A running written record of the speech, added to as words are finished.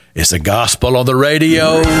It's a gospel on the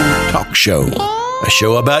radio talk show. A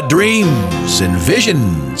show about dreams and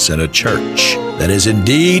visions and a church that is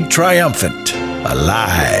indeed triumphant,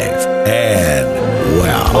 alive, and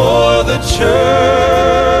well. For the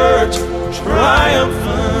church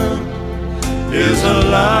triumphant is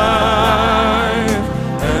alive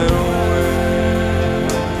and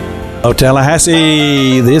well. Oh,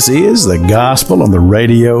 Tallahassee, this is the gospel on the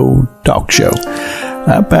radio talk show.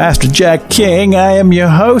 I'm Pastor Jack King. I am your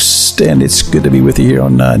host, and it's good to be with you here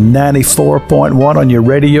on 94.1 on your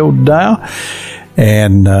radio dial.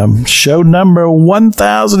 And show number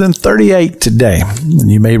 1038 today. And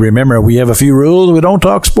you may remember we have a few rules. We don't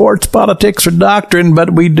talk sports, politics, or doctrine,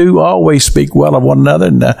 but we do always speak well of one another.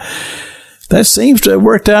 And that seems to have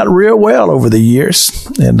worked out real well over the years,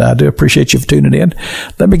 and I do appreciate you for tuning in.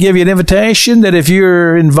 Let me give you an invitation that if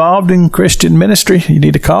you're involved in Christian ministry, you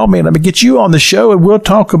need to call me, and let me get you on the show, and we'll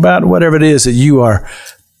talk about whatever it is that you are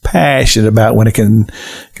passionate about when it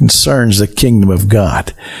concerns the kingdom of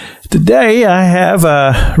God. Today, I have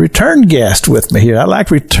a return guest with me here. I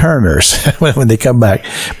like returners when they come back.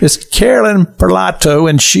 Miss Carolyn Parlato,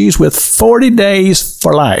 and she's with 40 Days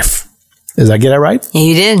for Life. Did I get that right? Yeah,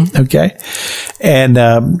 you did. Okay. And,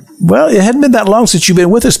 well, it hadn't been that long since you've been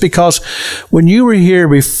with us, because when you were here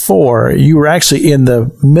before, you were actually in the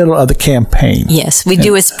middle of the campaign. Yes. We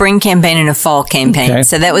do a spring campaign and a fall campaign. Okay.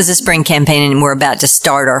 So that was a spring campaign, and we're about to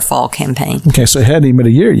start our fall campaign. Okay. So it hadn't even been a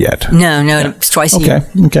year yet. No, it's twice a year.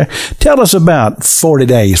 Okay. Tell us about 40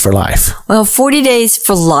 Days for Life. Well, 40 Days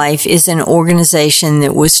for Life is an organization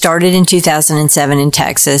that was started in 2007 in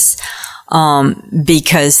Texas.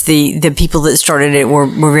 Because the people that started it were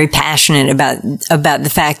very passionate about the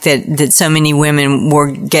fact that so many women were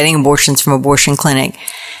getting abortions from abortion clinics,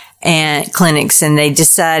 and they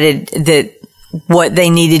decided that what they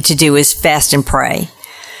needed to do is fast and pray.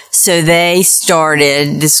 So they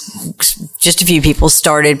started just a few people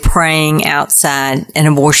started praying outside an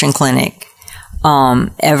abortion clinic,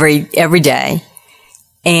 every day.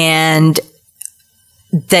 And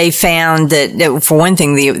they found that for one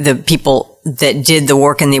thing, the people that did the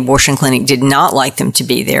work in the abortion clinic did not like them to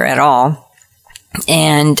be there at all.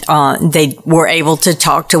 And they were able to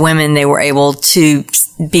talk to women. They were able to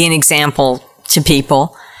be an example to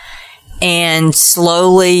people. And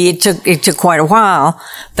slowly, it took quite a while,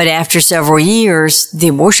 but after several years, the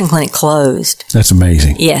abortion clinic closed. That's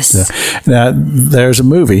amazing. Yes. Yeah. Now, there's a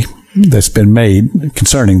movie that's been made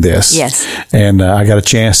concerning this. Yes. And I got a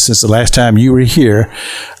chance, since the last time you were here,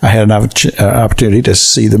 I had an opportunity to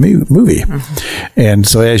see the movie. Mm-hmm. And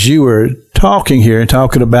so as you were talking here and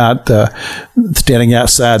talking about standing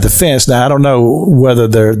outside the fence, now I don't know whether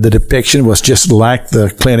the depiction was just like the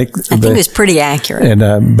clinic. I think it was pretty accurate.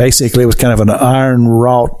 And basically it was kind of an iron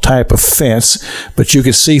wrought type of fence, but you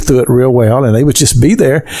could see through it real well, and they would just be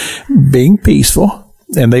there being peaceful.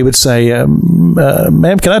 And they would say,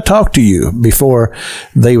 ma'am, can I talk to you? Before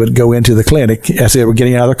they would go into the clinic as they were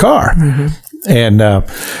getting out of the car. Mm-hmm. And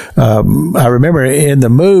I remember in the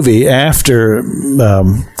movie, after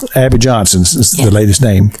Abby Johnson's the lady's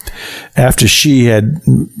name, after she had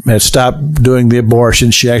stopped doing the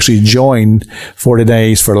abortion, she actually joined 40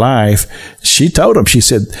 Days for Life. She told them, she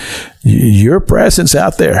said, your presence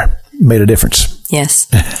out there made a difference. Yes.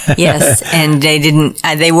 And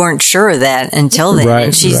they weren't sure of that until then. Right,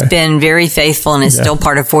 and she's been very faithful and is still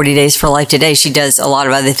part of 40 Days for Life today. She does a lot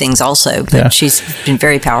of other things also, but she's been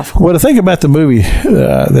very powerful. Well, the thing about the movie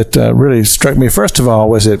that really struck me, first of all,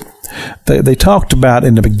 was that they talked about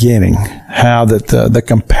in the beginning how that the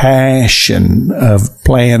compassion of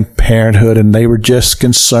Planned Parenthood, and they were just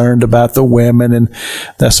concerned about the women and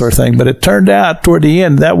that sort of thing. But it turned out toward the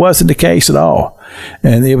end that wasn't the case at all.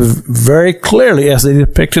 And it was very clearly, as they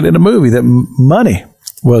depicted in the movie, that money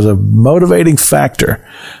was a motivating factor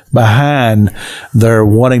behind their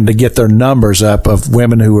wanting to get their numbers up of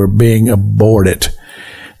women who were being aborted.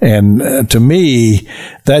 And to me,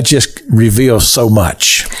 that just reveals so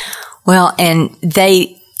much. Well, and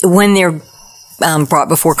when they're brought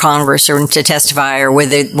before Congress or to testify, or when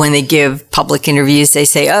they give public interviews, they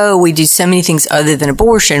say, oh, we do so many things other than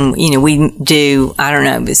abortion. We do, I don't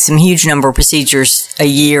know, some huge number of procedures a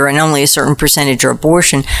year, and only a certain percentage are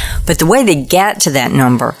abortion. But the way they get to that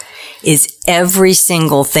number is every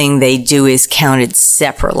single thing they do is counted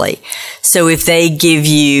separately. So if they give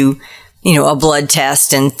you, a blood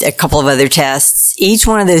test and a couple of other tests, each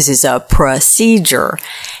one of those is a procedure.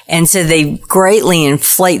 And so they greatly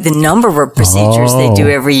inflate the number of procedures they do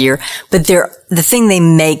every year. But the thing they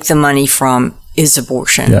make the money from is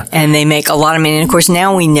abortion. Yeah. And they make a lot of money. And of course,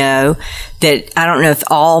 now we know that, I don't know if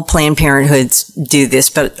all Planned Parenthoods do this,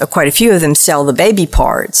 but quite a few of them sell the baby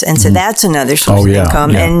parts. And so that's another source of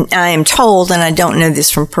income. Yeah. And I am told, and I don't know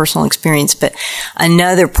this from personal experience, but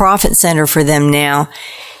another profit center for them now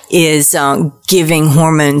is giving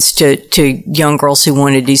hormones to young girls who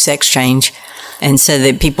want to do sex change. And so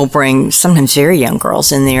that people bring sometimes very young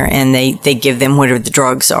girls in there, and they give them whatever the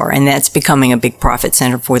drugs are, and that's becoming a big profit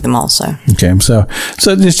center for them also. Okay, so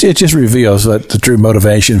it just reveals what the true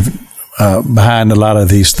motivation behind a lot of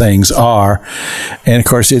these things are. And of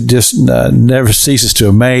course, it just never ceases to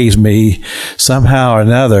amaze me. Somehow or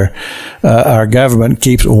another, our government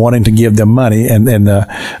keeps wanting to give them money. And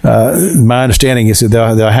my understanding is that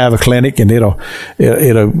they'll have a clinic and it'll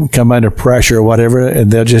come under pressure or whatever,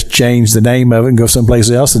 and they'll just change the name of it and go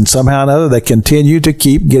someplace else. And somehow or another, they continue to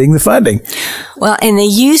keep getting the funding. Well, and they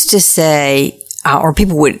used to say, or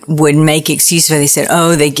people would make excuses where they said,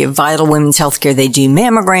 oh, they give Vital Women's Healthcare, they do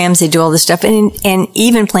mammograms, they do all this stuff. And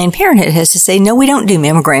even Planned Parenthood has to say, no, we don't do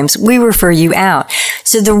mammograms. We refer you out.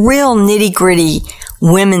 So the real nitty gritty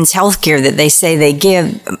women's healthcare that they say they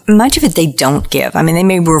give, much of it they don't give. I mean, they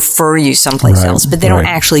may refer you someplace else, but they don't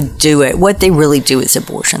actually do it. What they really do is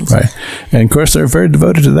abortions. Right. And of course, they're very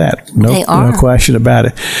devoted to that. No question about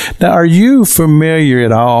it. Now, are you familiar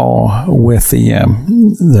at all with the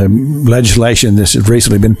legislation that's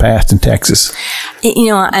recently been passed in Texas? You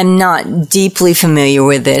know, I'm not deeply familiar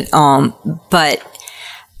with it, but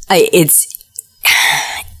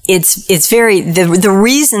it's very, the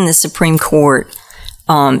reason the Supreme Court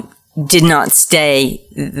did not stay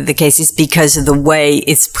the case is because of the way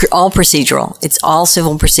it's all procedural. It's all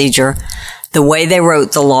civil procedure. The way they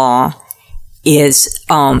wrote the law is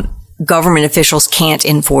government officials can't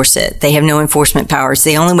enforce it. They have no enforcement powers.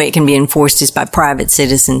 The only way it can be enforced is by private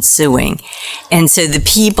citizens suing. And so the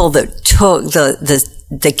people that took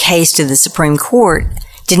the case to the Supreme Court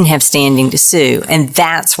didn't have standing to sue, and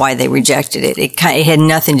that's why they rejected it. It had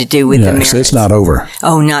nothing to do with the merits. So it's not over.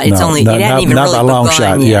 Oh, no, it's only, it hadn't even really by a long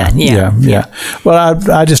shot. Yeah. Well,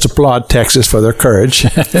 I just applaud Texas for their courage.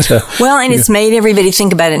 Well, and it's made everybody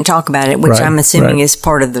think about it and talk about it, which I'm assuming is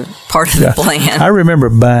part of the plan. I remember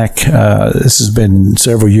back, this has been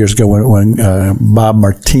several years ago when Bob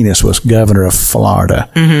Martinez was governor of Florida,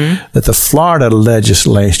 that the Florida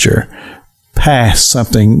legislature passed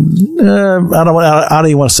something, I don't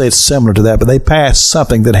even want to say it's similar to that, but they passed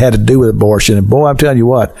something that had to do with abortion. And boy, I'm telling you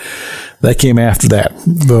what, they came after that.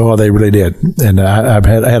 Boy, they really did. And I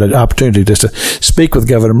had an opportunity just to speak with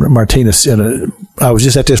Governor Martinez. I was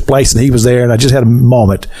just at this place and he was there, and I just had a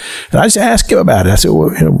moment. And I just asked him about it. I said, well,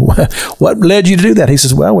 what led you to do that? He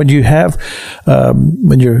says, well, when you have a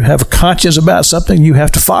conscience about something, you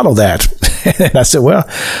have to follow that. And I said, well,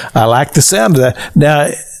 I like the sound of that. Now,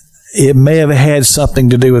 it may have had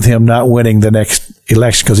something to do with him not winning the next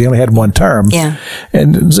election because he only had one term. Yeah.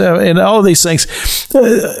 And so, and all of these things,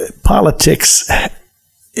 politics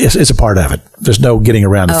is a part of it. There's no getting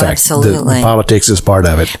around the fact that politics is part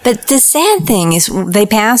of it. But the sad thing is they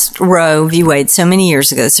passed Roe v. Wade so many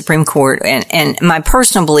years ago, the Supreme Court, and my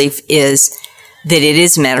personal belief is that it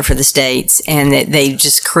is a matter for the states and that they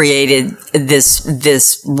just created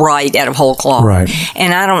this right out of whole cloth. Right.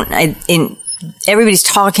 And everybody's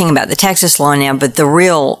talking about the Texas law now, but the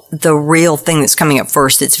real thing that's coming up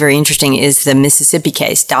first that's very interesting is the Mississippi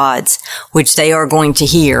case, Dodd's, which they are going to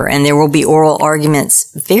hear, and there will be oral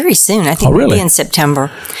arguments very soon. I think maybe in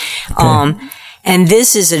September. Okay. And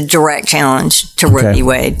this is a direct challenge to Roe v.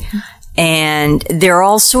 Wade. And there are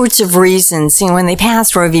all sorts of reasons. You know, when they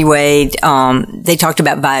passed Roe v. Wade, they talked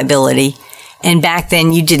about viability. And back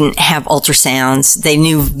then, you didn't have ultrasounds. They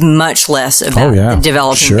knew much less about the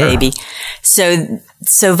developing baby. So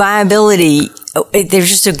viability, there's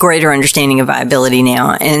just a greater understanding of viability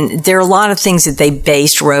now. And there are a lot of things that they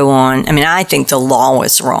based Roe on. I mean, I think the law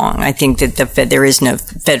was wrong. I think that there is no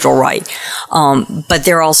federal right. But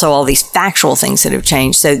there are also all these factual things that have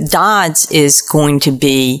changed. So Dodd's is going to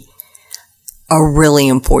be a really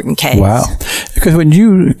important case. Wow. Because when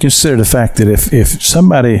you consider the fact that if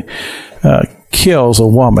somebody kills a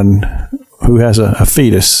woman who has a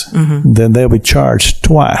fetus, then they'll be charged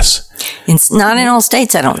twice. It's not in all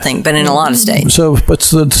states, I don't think, but in a lot of states. So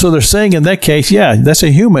they're saying in that case, that's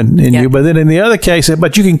a human in you, but then in the other case,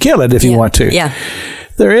 but you can kill it if you want to. Yeah.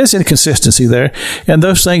 There is inconsistency there, and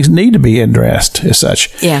those things need to be addressed as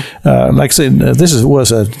such. Yeah. Like I said, this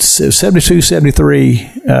was a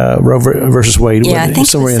 72-73 Roe versus Wade. Yeah, I think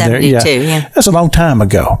somewhere it was 72, in there. Yeah. That's a long time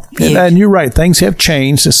ago. And you're right, things have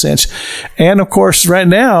changed in a sense. And of course, right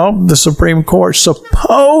now, the Supreme Court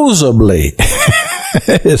supposedly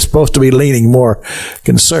is supposed to be leaning more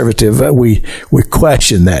conservative, we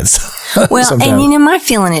question that. Well, sometimes. and my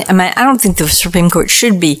feeling, I don't think the Supreme Court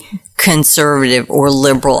should be conservative or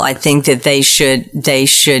liberal. I think that they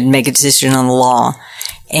should make a decision on the law.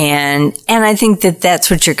 And I think that that's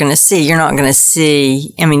what you're going to see. You're not going to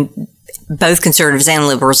see, both conservatives and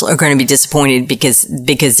liberals are going to be disappointed because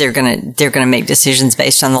they're going to make decisions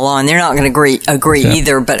based on the law, and they're not going to agree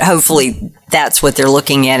either, but hopefully that's what they're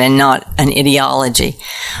looking at and not an ideology.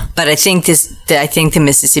 But I think the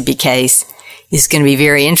Mississippi case is going to be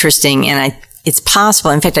very interesting, and it's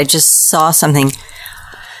possible. In fact, I just saw something.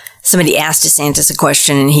 Somebody asked DeSantis a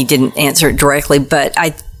question and he didn't answer it directly, but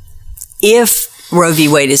if Roe v.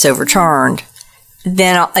 Wade is overturned,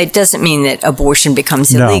 then it doesn't mean that abortion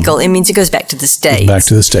becomes illegal. It means it goes back to the states. Back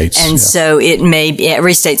to the states. And so it may be,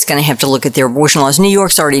 every state's going to have to look at their abortion laws. New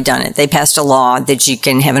York's already done it. They passed a law that you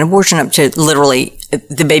can have an abortion up to literally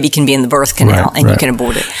the baby can be in the birth canal and you can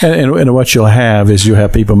abort it. And what you'll have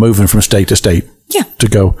people moving from state to state. Yeah. To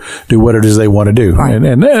go do what it is they want to do. Right.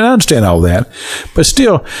 And I understand all that. But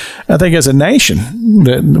still, I think as a nation,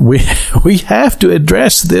 that we have to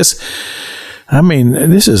address this.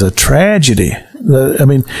 This is a tragedy.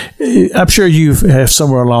 I'm sure you have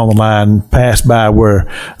somewhere along the line passed by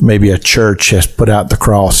where maybe a church has put out the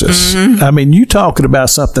crosses. Mm-hmm. You're talking about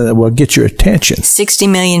something that will get your attention. 60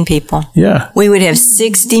 million people. Yeah. We would have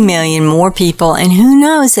 60 million more people, and who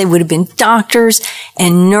knows, they would have been doctors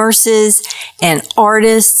and nurses and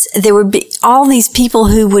artists. There would be all these people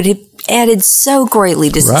who would have added so greatly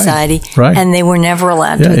to society, and they were never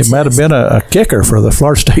allowed to exist. It might have been a kicker for the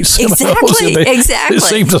Florida State Seminoles. Exactly. It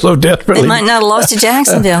seems so desperately. They might not have lost to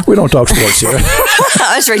Jacksonville. We don't talk sports here.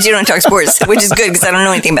 That's right, you don't talk sports, which is good because I don't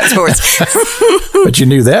know anything about sports. But you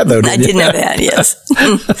knew that, though, didn't you? I did know that, yes.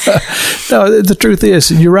 No, the truth is,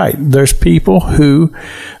 you're right. There's people who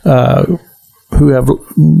have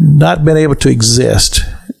not been able to exist.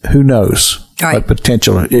 Who knows? What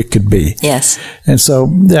potential it could be. Yes. And so,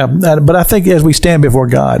 but I think as we stand before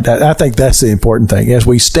God, I think that's the important thing. As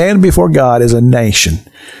we stand before God as a nation,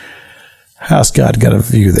 how's God going to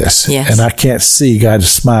view this? Yes. And I can't see God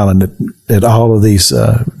smiling at all of these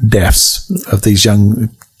deaths of these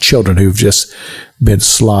young children who've just been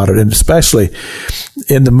slaughtered, and especially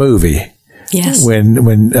in the movie. Yes. When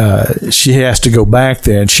she has to go back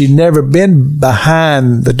there, and she'd never been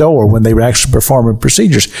behind the door when they were actually performing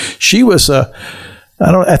procedures. She was at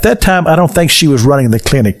that time, I don't think she was running the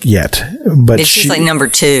clinic yet, but she's like number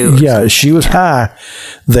 2. Yeah, she was high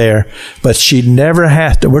there, but she never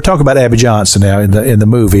had to. We're talking about Abby Johnson now in the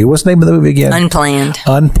movie. What's the name of the movie again?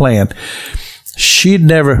 Unplanned. She'd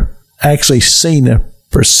never actually seen a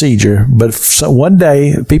procedure, but one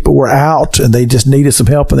day people were out and they just needed some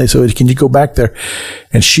help, and they said, "Can you go back there?"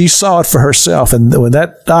 And she saw it for herself. And when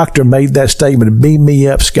that doctor made that statement, "Beam me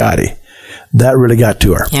up, Scotty," that really got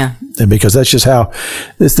to her. Yeah. And because that's just how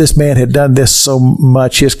this man had done this so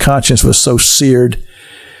much, his conscience was so seared.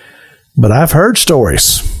 But I've heard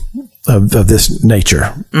stories of this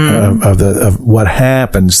nature, of what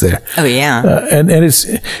happens there. Oh yeah. And it's,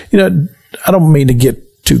 I don't mean to get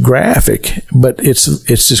too graphic, but it's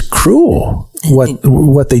just cruel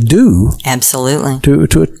what they do. Absolutely.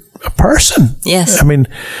 To a person. Yes. We've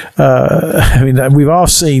all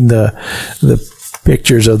seen the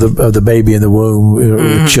pictures of the baby in the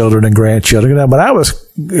womb, children and grandchildren. But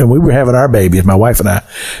we were having our babies, my wife and I.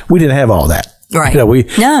 We didn't have all that. Right. We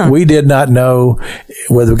did not know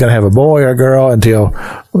whether we're going to have a boy or a girl until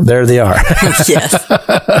there they are. Yes.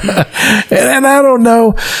 And I don't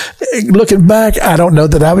know, looking back, I don't know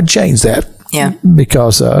that I would change that. Yeah.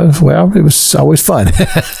 Because, it was always fun.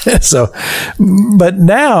 So, but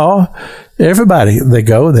now everybody, they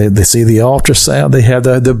go, they see the ultrasound, they have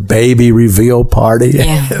the baby reveal party,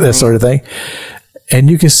 that sort of thing. And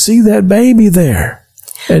you can see that baby there.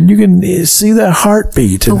 And you can see that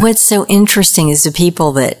heartbeat. But what's so interesting is the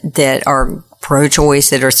people that are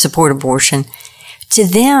pro-choice, that are support abortion, to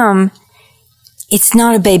them, it's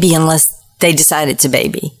not a baby unless they decide it's a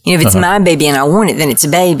baby. If it's my baby and I want it, then it's a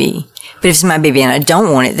baby. But if it's my baby and I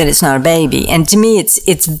don't want it, then it's not a baby. And to me,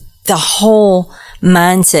 it's the whole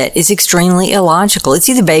mindset is extremely illogical. It's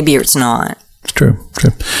either baby or it's not. It's true.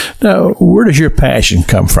 Now, where does your passion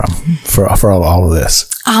come from for all of this?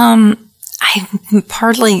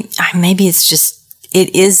 Maybe it's just,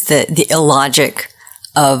 it is the illogic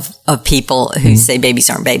of people who say babies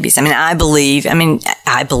aren't babies. I believe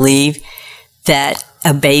that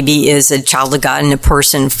a baby is a child of God and a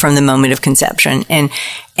person from the moment of conception. And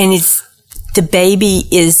it's, the baby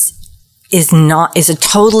is a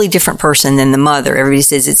totally different person than the mother. Everybody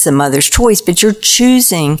says it's the mother's choice, but you're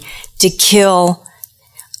choosing to kill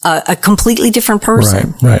a completely different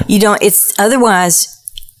person. Right. You don't, it's otherwise,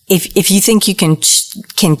 if you think you can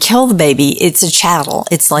kill the baby, it's a chattel.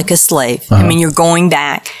 It's like a slave. I mean, you're going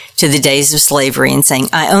back to the days of slavery and saying,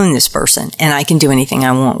 I own this person and I can do anything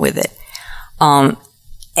I want with it.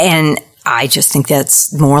 And I just think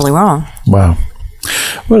that's morally wrong. Wow.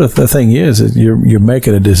 Well, the thing is that you're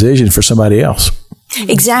making a decision for somebody else.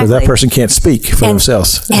 Exactly. So that person can't speak for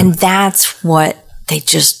themselves. And that's what they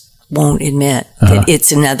just won't admit, that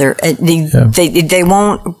it's another, they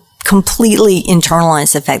won't completely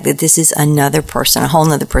internalize the fact that this is another person, a whole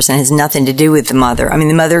other person, has nothing to do with the mother. I mean,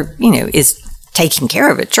 the mother, is taking care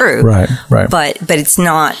of it, true. Right. But it's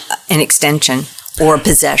not an extension or a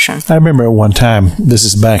possession. I remember at one time, this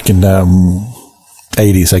is back in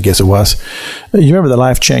 80s, I guess it was. You remember the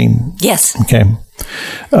life chain? Yes. Okay.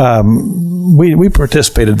 We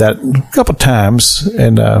participated that a couple of times,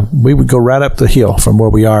 and we would go right up the hill from where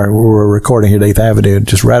we are. We were recording here at 8th Avenue,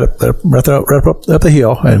 just right up the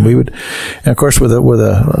hill, and we would. And of course, with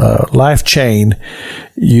a life chain,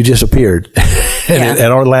 you disappeared, and it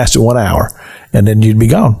only lasted 1 hour, and then you'd be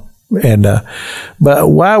gone. And but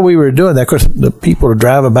while we were doing that, of course, the people are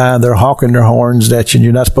driving by and they're honking their horns at you, and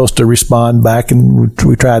you're not supposed to respond back, and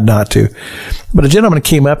we tried not to. But a gentleman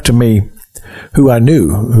came up to me who I knew,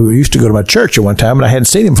 who used to go to my church at one time, and I hadn't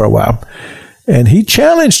seen him for a while. And he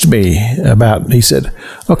challenged me he said,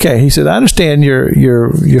 I understand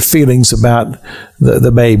your feelings about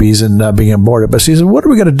the babies and not being aborted, but he said, what are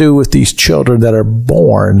we going to do with these children that are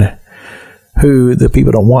born who the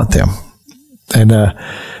people don't want them? And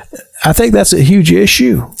I think that's a huge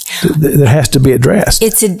issue that has to be addressed.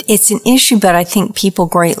 It's an issue, but I think people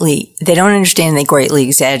they don't understand, they greatly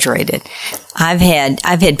exaggerate it. I've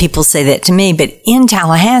had people say that to me, but in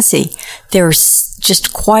Tallahassee, there's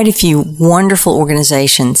just quite a few wonderful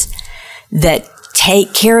organizations that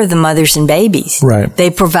take care of the mothers and babies. Right. They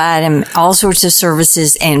provide them all sorts of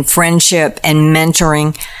services and friendship and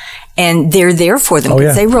mentoring, and they're there for them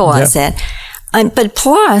because they realize that. But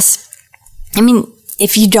plus, I mean,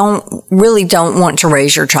 if you don't want to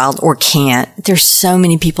raise your child or can't, there's so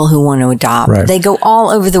many people who want to adopt. Right. They go all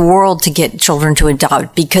over the world to get children to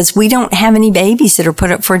adopt because we don't have any babies that are put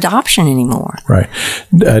up for adoption anymore. Right.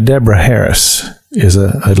 Deborah Harris is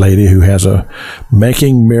a lady who has a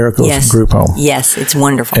Making Miracles group home. Yes, it's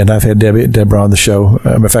wonderful. And I've had Deborah on the show.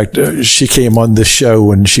 In fact, she came on this show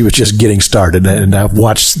when she was just getting started, and I've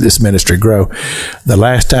watched this ministry grow. The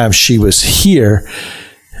last time she was here,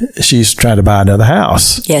 she's trying to buy another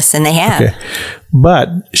house. Yes, and they have. Okay. But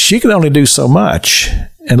she can only do so much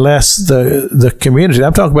unless the community,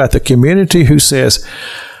 I'm talking about the community who says,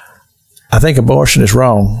 I think abortion is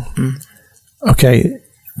wrong. Okay,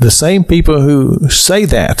 the same people who say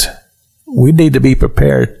that, we need to be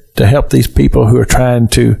prepared to help these people who are trying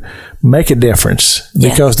to make a difference.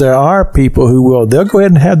 Because there are people who they'll go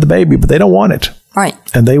ahead and have the baby, but they don't want it. Right.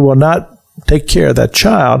 And they will not take care of that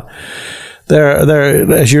child.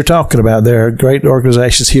 There, as you're talking about, there are great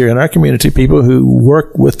organizations here in our community, people who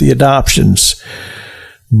work with the adoptions.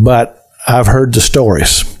 But I've heard the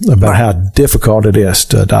stories about how difficult it is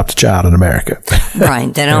to adopt a child in America.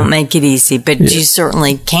 Right. They don't make it easy, but you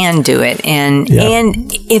certainly can do it. And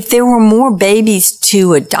if there were more babies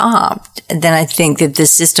to adopt, then I think that the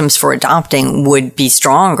systems for adopting would be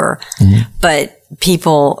stronger. Mm-hmm. But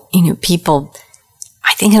people,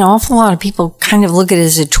 I think an awful lot of people kind of look at it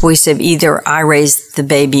as a choice of either I raise the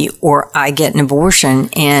baby or I get an abortion.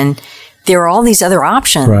 And there are all these other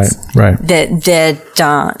options that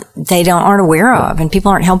they aren't aware of and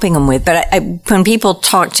people aren't helping them with. But when people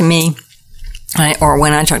talk to me, or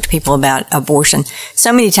when I talk to people about abortion,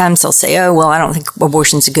 so many times they'll say, oh, well, I don't think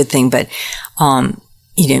abortion's a good thing, but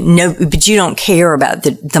but you don't care about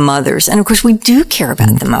the mothers. And of course we do care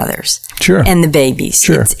about the mothers. Sure. And the babies.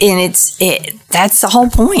 Sure. That's the whole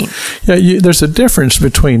point. Yeah. There's a difference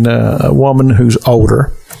between a woman who's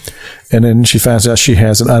older and then she finds out she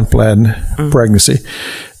has an unplanned pregnancy,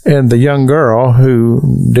 and the young girl who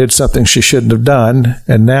did something she shouldn't have done,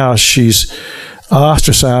 and now she's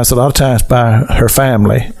ostracized a lot of times by her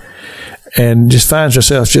family, and just finds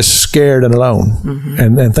herself just scared and alone.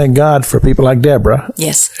 Mm-hmm. And thank God for people like Deborah.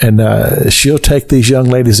 Yes. And she'll take these young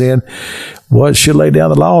ladies in. She'll lay down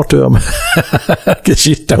the law to them because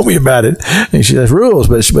she told me about it. And she has rules,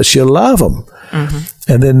 but she'll love them.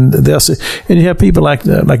 Mm-hmm. And then they'll say, and you have people like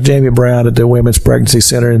Jamie Brown at the Women's Pregnancy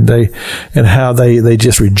Center, and how they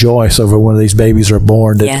just rejoice over when these babies are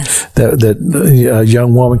born. That a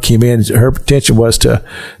young woman came in, her intention was to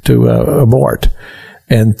abort.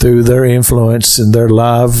 and through their influence and their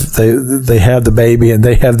love, they have the baby, and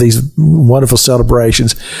they have these wonderful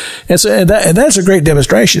celebrations. And so, and that's a great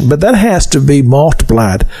demonstration, but that has to be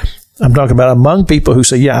multiplied. I'm talking about among people who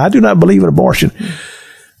say, yeah, I do not believe in abortion.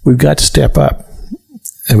 We've got to step up,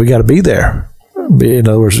 and we got to be there. In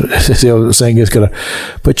other words, the old saying is, going to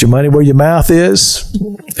put your money where your mouth is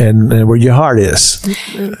and where your heart is.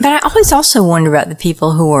 But I always also wonder about the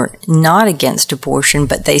people who are not against abortion,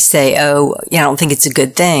 but they say, "Oh, I don't think it's a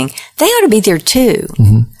good thing." They ought to be there too.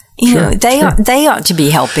 Mm-hmm. You know, they ought to be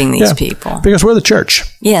helping these people, because we're the church.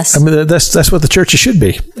 Yes, I mean that's what the churches should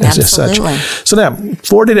be. Absolutely. As such. So now,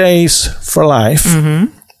 40 days for life.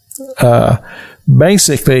 Mm-hmm.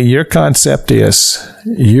 Basically, your concept is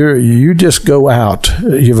you just go out.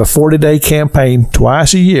 You have a 40-day campaign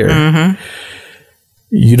twice a year. Mm-hmm.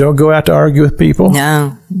 You don't go out to argue with people.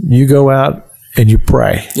 No. You go out and you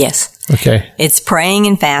pray. Yes. Okay. It's praying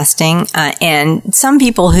and fasting. And some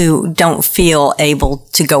people who don't feel able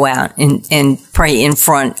to go out and pray in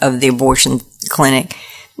front of the abortion clinic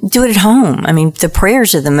do it at home. I mean, the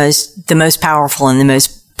prayers are the most powerful and the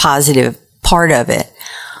most positive part of it.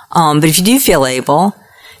 But if you do feel able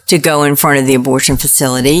to go in front of the abortion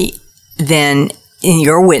facility, then in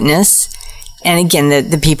your witness, and again,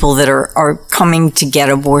 the people that are coming to get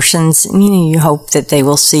abortions, you hope that they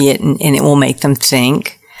will see it and it will make them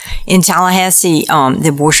think. In Tallahassee, the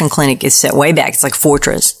abortion clinic is set way back. It's like a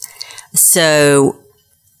fortress. So,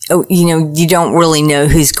 you don't really know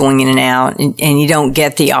who's going in and out, and you don't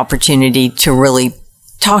get the opportunity to really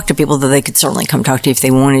talk to people, though they could certainly come talk to you if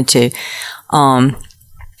they wanted to.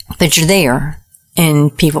 But you're there,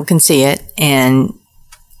 and people can see it, and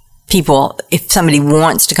people, if somebody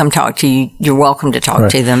wants to come talk to you, you're welcome to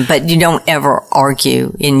talk to them, but you don't ever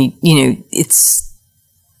argue, and it's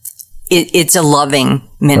a loving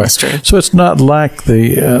ministry. Right. So it's not like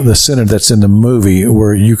the center that's in the movie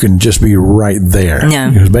where you can just be right there.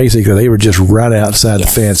 No. Because basically they were just right outside the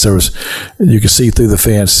fence. You could see through the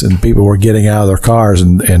fence, and people were getting out of their cars,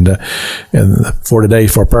 and 40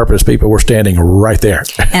 days for a purpose, people were standing right there.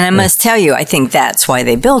 And I must tell you, I think that's why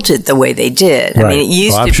they built it the way they did. Right. I mean, it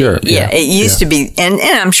used to be. Sure. It used to be, and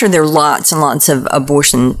I'm sure there are lots and lots of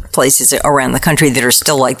abortion places around the country that are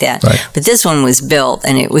still like that. Right. But this one was built,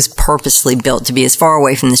 and it was purposely built to be as far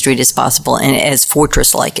away from the street as possible and as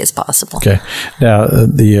fortress-like as possible. Okay. Now,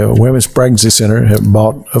 the Women's Pregnancy Center have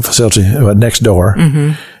bought a facility next door.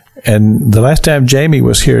 Mm-hmm. And the last time Jamie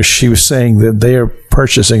was here, she was saying that they are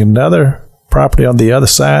purchasing another property on the other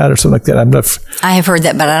side or something like that. I have heard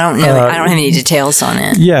that, but I don't know. I don't have any details on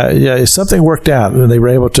it. Yeah. Something worked out, and they were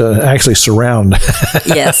able to actually surround them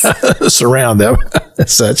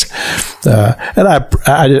as such. And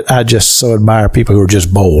I just so admire people who are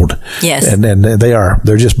just bold. Yes. And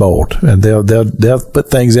they're just bold, and they'll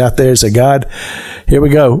put things out there and say, God, here we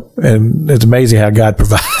go. And it's amazing how God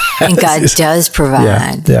provides. And God does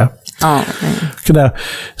provide. Yeah. Oh, man.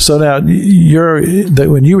 So now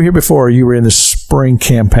when you were here before, you were in the spring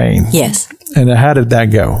campaign. Yes. And how did that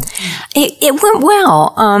go? It went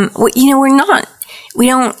well. We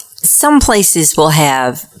don't, some places will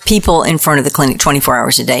have people in front of the clinic 24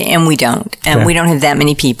 hours a day, and we don't. And we don't have that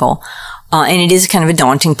many people. And it is kind of a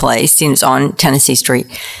daunting place. It's on Tennessee Street.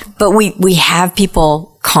 But we have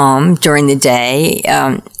people come during the day,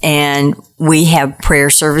 and we have prayer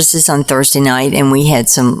services on Thursday night, and we had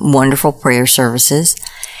some wonderful prayer services.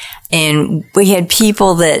 And we had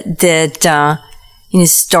people that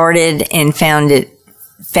started and found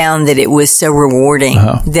that it was so rewarding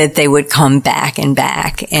that they would come back and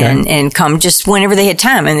come just whenever they had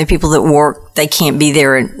time. And the people that work, they can't be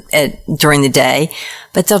there during the day,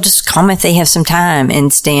 but they'll just come if they have some time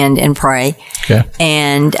and stand and pray. Okay.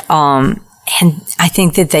 And I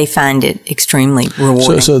think that they find it extremely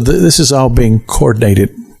rewarding. So this is all being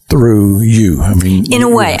coordinated through you. I mean, in a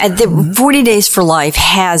way, the 40 Days for Life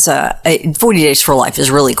 40 Days for Life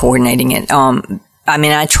is really coordinating it.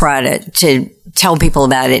 I try to tell people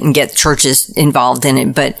about it and get churches involved in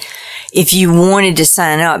it. But if you wanted to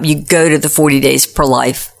sign up, you go to the 40 Days for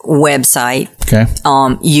Life website. Okay.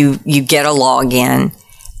 You get a login.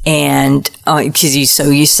 And,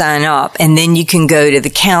 you sign up, and then you can go to the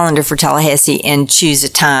calendar for Tallahassee and choose a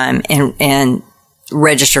time and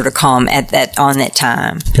register to come on that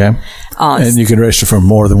time. Okay. And you can register for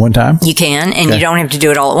more than one time? You can, and you don't have to do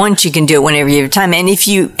it all at once. You can do it whenever you have time. And if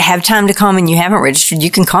you have time to come and you haven't registered, you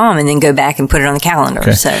can come and then go back and put it on the calendar.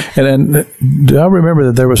 Okay. So. And then, do I remember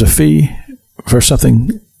that there was a fee for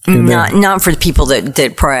something Not for the people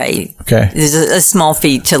that pray. Okay. There's a small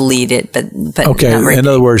fee to lead it, but okay. Not really in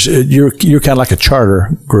other words, you're kind of like a charter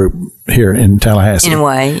group here in Tallahassee. in a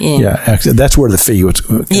way. Yeah. Yeah, actually, that's where the fee was.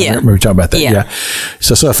 Yeah. We were talking about that. Yeah.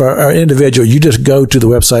 So for our individual, you just go to the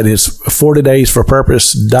website. It's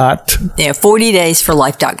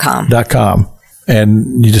 40daysforpurpose.com.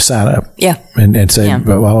 And you just sign up. Yeah. And say,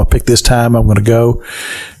 well, I'll pick this time. I'm going to go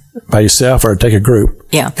by yourself or take a group.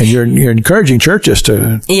 Yeah. And you're encouraging churches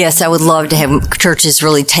to. Yes, I would love to have churches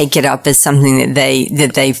really take it up as something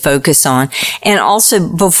that they focus on. And also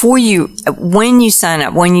when you sign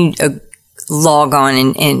up, when you log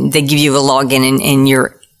on and they give you a login and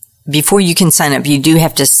before you can sign up, you do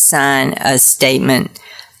have to sign a statement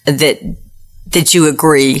that you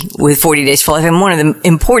agree with 40 Days for Life. And one of the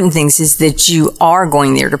important things is that you are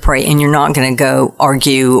going there to pray and you're not going to go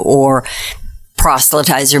argue or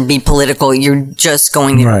proselytize or be political. You're just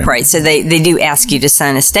going there to pray. So they do ask you to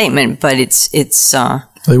sign a statement, but it's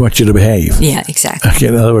they want you to behave. Yeah, exactly. Okay,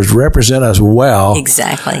 in other words, represent us well.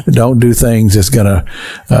 Exactly. Don't do things that's going to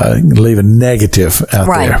leave a negative out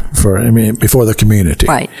there before the community.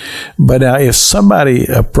 Right. But now, if somebody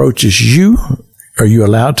approaches you, are you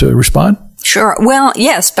allowed to respond? Sure. Well,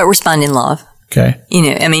 yes, but respond in love. Okay.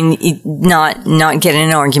 Not get in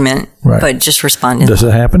an argument, but just respond in love. Does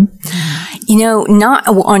it happen? Not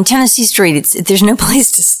on Tennessee Street. There's no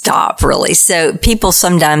place to stop really. So people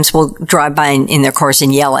sometimes will drive by in their cars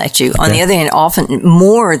and yell at you. Okay. On the other hand, often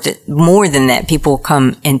more than that, people will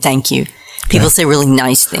come and thank you. People say really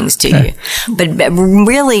nice things to you. But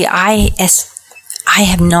really, I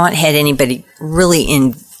have not had anybody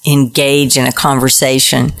really engage in a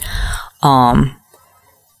conversation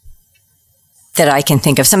that I can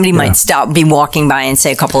think of. Somebody might be walking by and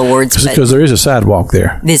say a couple of words. Because there is a sidewalk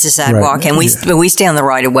there. There's a sidewalk, and we stay on the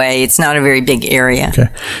right of way. It's not a very big area. Okay.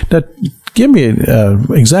 Now, give me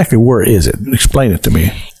exactly where is it? Explain it to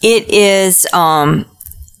me. It is,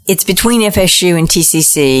 it's between FSU and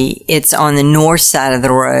TCC. It's on the north side of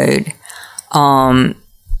the road.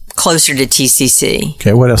 Closer to TCC.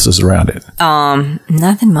 Okay, what else is around it?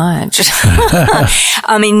 Nothing much.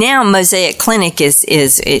 Now Mosaic Clinic is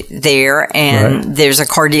there, and there's a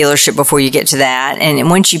car dealership before you get to that.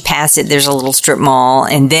 And once you pass it, there's a little strip mall,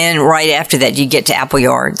 and then right after that, you get to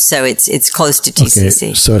Appleyard. So it's close to TCC.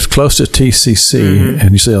 Okay, so it's close to TCC,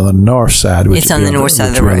 and you say on the north side. It's on the north side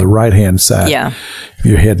of the road. On the right hand side. Yeah.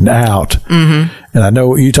 You're heading out. Mm-hmm. And I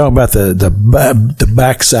know you talk about the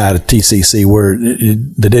back side of TCC where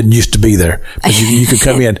that didn't used to be there, but you could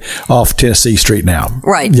come in off Tennessee Street now.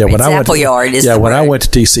 Right. Yeah. When Appleyard is. Yeah. When I went to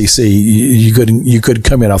TCC, you couldn't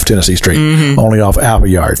come in off Tennessee Street, only off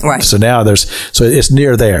Appleyard. Right. So now so it's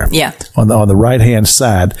near there. Yeah. On the right hand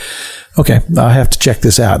side. Okay, I have to check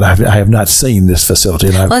this out. I have not seen this facility.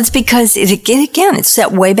 Well, it's because it's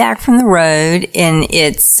set way back from the road, and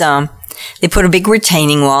it's they put a big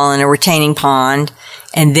retaining wall and a retaining pond,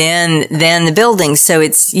 and then the building. So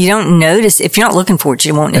you don't notice if you're not looking for it,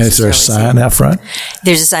 you won't necessarily. And is there a sign out front?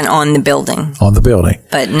 There's a sign on the building. On the building,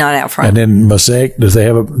 but not out front. And then Mosaic, do they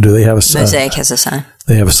have a sign? Mosaic has a sign.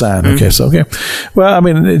 They have a sign. Okay. So, well,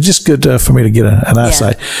 it's just good for me to get an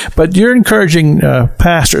eyesight. But you're encouraging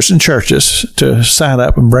pastors and churches to sign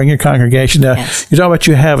up and bring your congregation. Now, you're talking about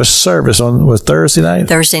you have a service on Thursday night?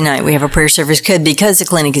 Thursday night. We have a prayer service because the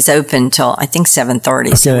clinic is open till, I think, 7:30.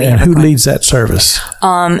 Okay. So and who leads that service?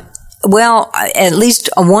 Well, at least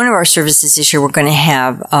one of our services this year, we're going to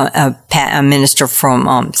have a minister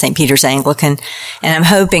from St. Peter's Anglican, and I'm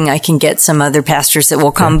hoping I can get some other pastors that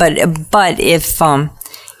will come. But if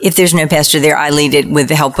there's no pastor there, I lead it with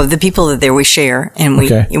the help of the people that there. We share, and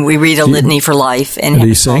we read a litany for life and have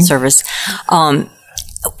a small service. And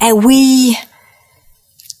we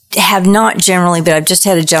have not generally, but I've just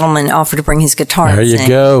had a gentleman offer to bring his guitar. There you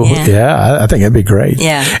go. Yeah, I think that'd be great.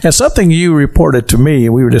 Yeah. And something you reported to me,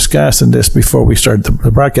 and we were discussing this before we started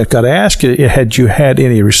the broadcast. Got to ask you, had you had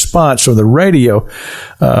any response from the radio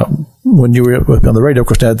when you were on the radio? Of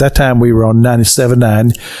course, at that time we were on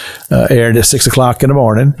 97.9, aired at 6 o'clock in the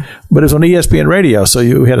morning, but it was on ESPN radio, so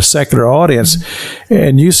we had a secular audience.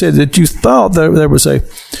 And you said that you thought there was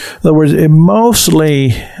mostly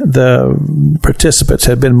the participants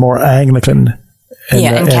had been more Anglican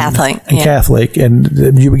and Catholic. Catholic,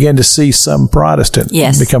 and you began to see some Protestant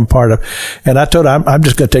become part of. And I told her, I'm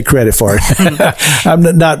just going to take credit for it. I'm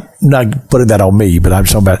not putting that on me, but I'm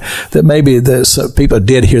talking about that maybe some people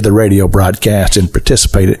did hear the radio broadcast and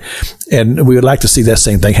participated. And we would like to see that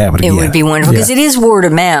same thing happen again. It would be wonderful because it is word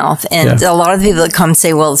of mouth. And a lot of the people that come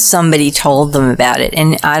say, well, somebody told them about it.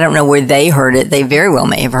 And I don't know where they heard it. They very well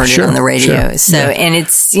may have heard it on the radio. Sure. So, and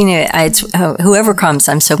it's, it's whoever comes,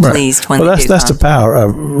 I'm so pleased when they do that's the power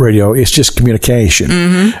of radio. It's just communication.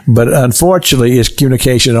 Mm-hmm. But unfortunately, it's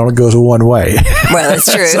communication only goes one way. Well,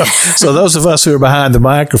 that's true. so those of us who are behind the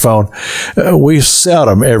microphone, we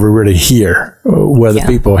seldom ever really hear whether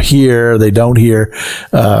people hear, they don't hear.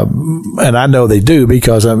 And I know they do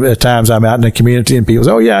because at times I'm out in the community and people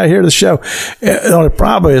say, oh, yeah, I hear the show. The only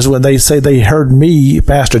problem is when they say they heard me,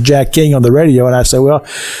 Pastor Jack King, on the radio, and I say, well,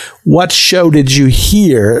 what show did you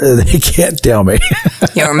hear? They can't tell me.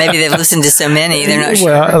 Or maybe they've listened to so many, they're not sure.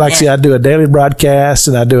 Well, see, I do a daily broadcast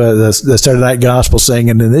and I do the Saturday night gospel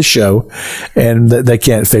singing in this show, and they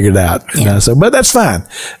can't figure it out. So, but that's fine.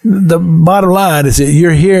 The bottom line is that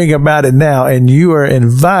you're hearing about it now, and you are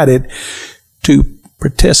invited to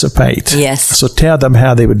participate. Yes. So tell them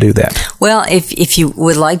how they would do that. Well, if you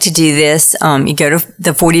would like to do this, you go to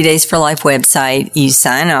the 40 Days for Life website, you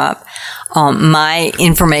sign up. My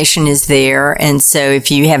information is there. And so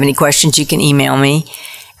if you have any questions, you can email me.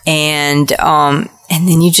 And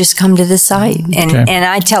then you just come to the site. And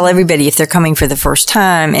I tell everybody if they're coming for the first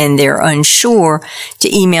time and they're unsure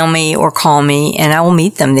to email me or call me, and I will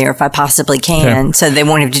meet them there if I possibly can. So they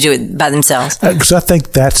won't have to do it by themselves. Because I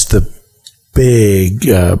think that's the big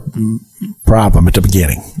problem at the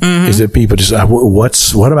beginning is that people just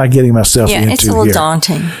what am I getting myself into here? It's a little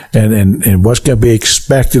daunting. And what's going to be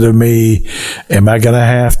expected of me? Am I going to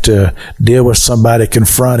have to deal with somebody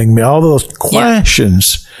confronting me? All those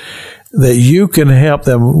questions that you can help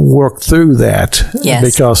them work through that. Yes.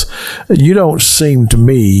 Because you don't seem to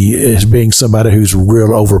me as being somebody who's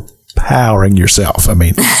real overpowering yourself. I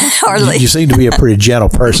mean, hardly. You seem to be a pretty gentle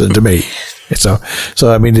person to me. So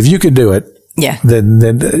I mean, if you can do it, then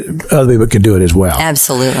other people can do it as well.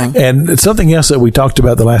 Absolutely. And something else that we talked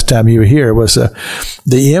about the last time you were here was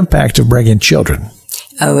the impact of bringing children.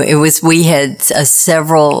 Oh, we had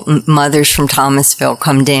several mothers from Thomasville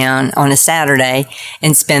come down on a Saturday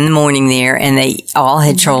and spend the morning there, and they all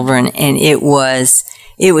had children, and it was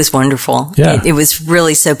wonderful. Yeah. It was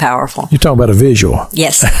really so powerful. You're talking about a visual.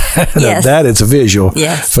 Yes. Yes. That is a visual.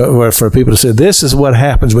 Yes. For people to say, this is what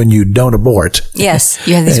happens when you don't abort. Yes.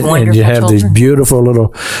 You have these wonderful and you have children. these beautiful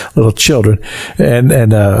little children.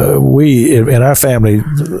 And we, in our family,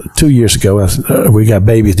 2 years ago, we got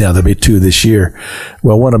babies now. There'll be 2 this year.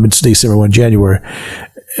 Well, one of them in December, one in January.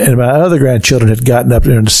 And my other grandchildren had gotten up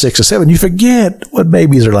there into 6 or 7. You forget what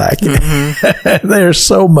babies are like. Mm-hmm. They're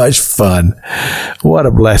so much fun. What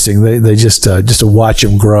a blessing. They just to watch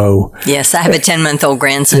them grow. Yes, I have a 10-month-old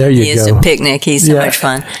grandson. There you he is go. a picnic. He's so much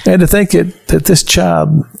fun. And to think that this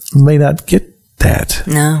child may not get that.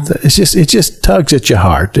 No. It just tugs at your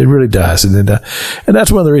heart. It really does. And that's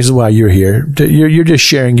one of the reasons why you're here. You're just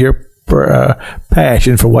sharing your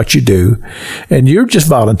passion for what you do, and you're just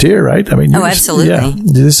volunteer, right? I mean, absolutely.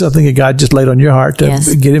 This is something that God just laid on your heart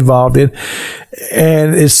to get involved in,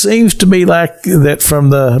 and it seems to me like that from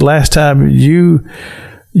the last time you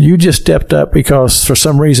just stepped up because for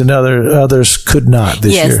some reason others could not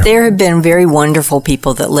this year. Yes, there have been very wonderful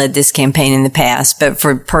people that led this campaign in the past, but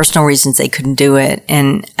for personal reasons they couldn't do it,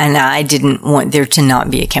 and I didn't want there to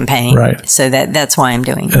not be a campaign. Right. So that's why I'm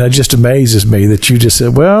doing it. And it just amazes me that you just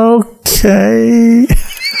said, well, okay.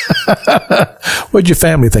 What did your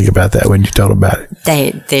family think about that when you told them about it?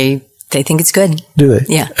 They think it's good. Do they?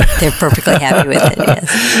 Yeah, they're perfectly happy with it.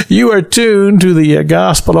 Yes. You are tuned to the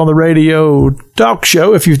Gospel on the Radio talk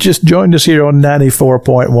show. If you've just joined us here on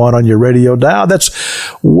 94.1 on your radio dial, that's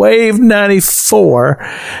Wave 94.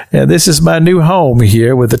 And this is my new home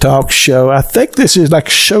here with the talk show. I think this is like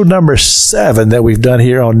show number 7 that we've done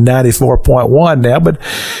here on 94.1 now, but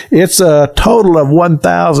it's a total of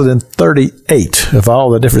 1,038 of all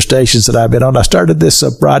the different stations that I've been on. I started this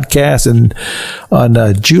broadcast on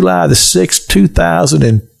July the 6th,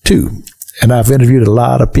 2002. And I've interviewed a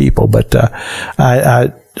lot of people, but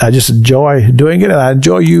I just enjoy doing it, and I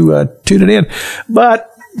enjoy you tuning in. But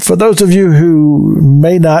for those of you who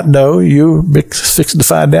may not know, you're fixing to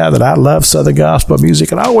find out that I love Southern gospel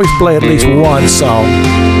music, and I always play at least one song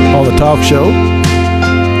on the talk show.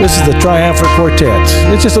 This is the Triumphant Quartet.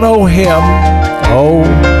 It's just an old hymn. Oh,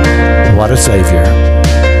 what a Savior.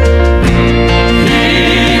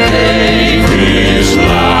 He gave his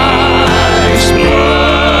life's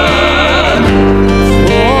blood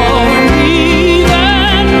for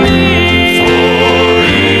even me.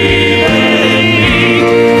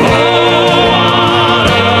 Oh,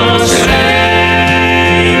 what a Savior.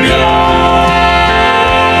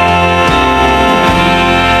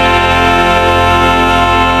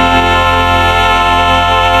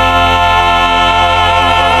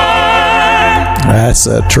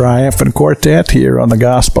 this triumphant quartet here on the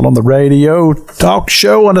Gospel on the Radio talk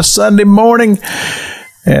show on a Sunday morning.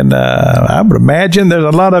 And I would imagine there's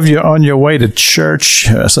a lot of you on your way to church.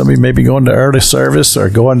 Some of you may be going to early service or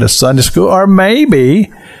going to Sunday school, or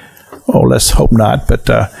maybe, let's hope not, but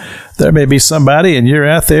there may be somebody and you're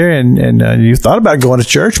out there and you thought about going to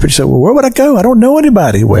church, but you said, well, where would I go? I don't know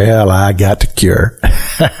anybody. Well, I got the cure.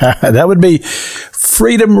 That would be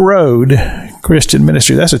Freedom Road Christian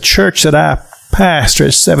Ministry. That's a church that I pastor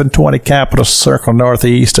at 720 Capitol Circle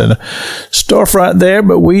Northeast, and a storefront there,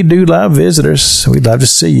 but we do love visitors. We'd love to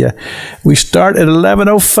see you. We start at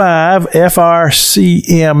 1105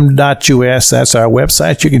 frcm.us. That's our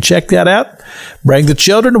website. You can check that out. Bring the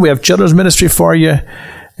children. We have children's ministry for you,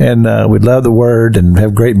 and we'd love the word and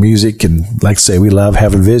have great music, and like I say, we love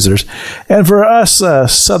having visitors. And for us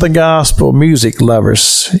Southern Gospel music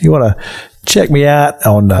lovers, you want to check me out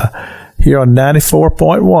on here on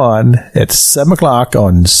 94.1 at 7 o'clock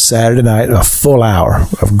on Saturday night, a full hour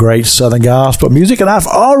of great Southern Gospel music. And I've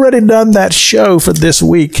already done that show for this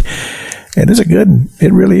week, and it's a good one.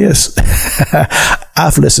 It really is.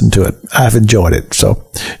 I've listened to it. I've enjoyed it. So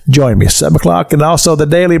join me 7 o'clock, and also the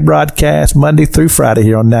daily broadcast Monday through Friday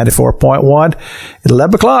here on 94.1 at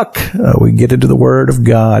 11 o'clock. We get into the Word of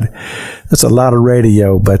God. That's a lot of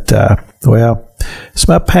radio, but it's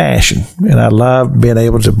my passion, and I love being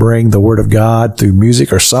able to bring the Word of God through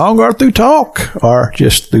music or song or through talk or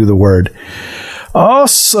just through the Word.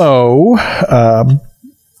 Also,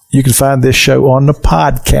 you can find this show on the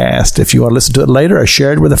podcast. If you want to listen to it later or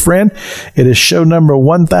share it with a friend, it is show number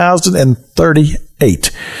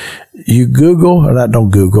 1038. You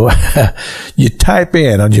you type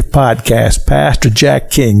in on your podcast, Pastor Jack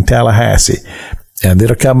King, Tallahassee. And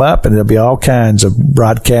it'll come up, and there'll be all kinds of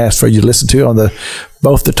broadcasts for you to listen to on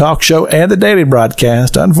both the talk show and the daily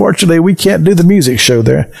broadcast. Unfortunately, we can't do the music show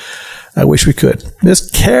there. I wish we could. Miss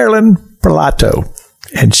Carolyn Parlato,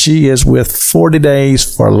 and she is with 40 Days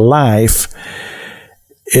for Life.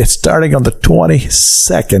 It's starting on the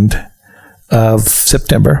 22nd of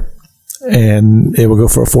September, and it will go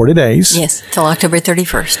for 40 days. Yes, till October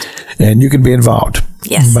 31st. And you can be involved.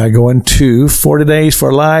 Yes. By going to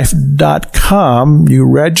 40daysforlife.com. You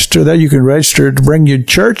register there. You can register to bring your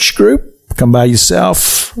church group, come by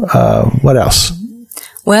yourself. What else?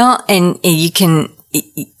 Well, and you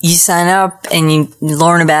sign up and you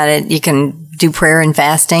learn about it. You can do prayer and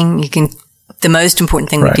fasting. The most important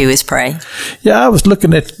thing we do is pray. Yeah, I was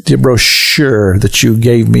looking at the brochure that you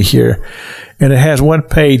gave me here, and it has one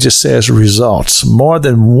page that says results. More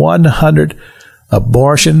than 100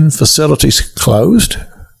 abortion facilities closed.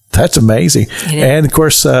 That's amazing. And of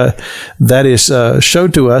course, that is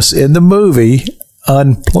showed to us in the movie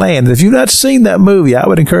Unplanned. If you've not seen that movie, I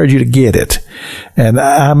would encourage you to get it. And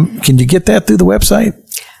can you get that through the website?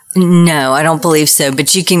 No, I don't believe so.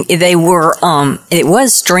 But you can. They were. It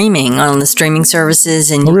was streaming on the streaming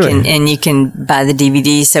services, and you can buy the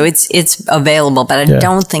DVD. So it's available, but I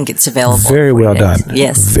don't think it's available. Very well done.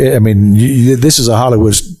 Yes. I mean, this is a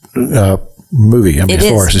Hollywood movie. I mean, it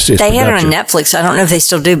is. They had it on Netflix. I don't know if they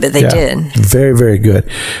still do, but they did. Very, very good.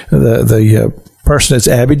 The person is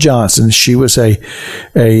Abby Johnson. She was a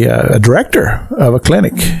director of a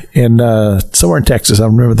clinic in somewhere in Texas. I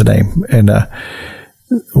don't remember the name. And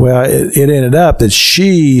it ended up that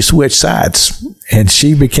she switched sides, and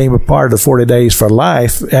she became a part of the 40 Days for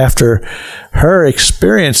Life after her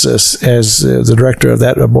experiences as the director of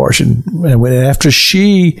that abortion. And after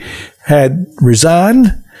she had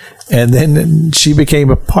resigned, and then she became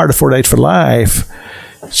a part of 40 Days for Life,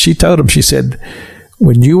 she told them, she said,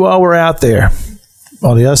 when you all were out there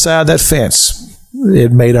on the other side of that fence,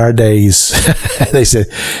 it made our days. They said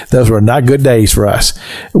those were not good days for us,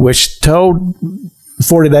 which told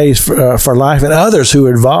 40 Days for Life and others who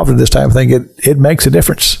are involved in this type of thing, it makes a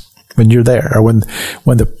difference when you're there, or when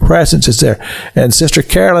the presence is there. And Sister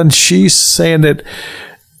Carolyn, she's saying that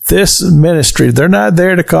this ministry, they're not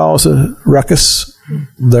there to cause a ruckus.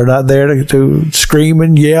 They're not there to scream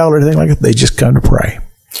and yell or anything like that. They just come to pray.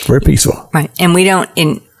 Very peaceful. Right. And we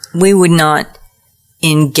would not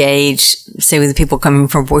engage, say, with the people coming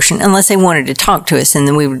for abortion unless they wanted to talk to us, and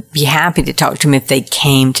then we would be happy to talk to them if they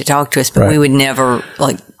came to talk to us, but we would never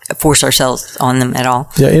force ourselves on them at all.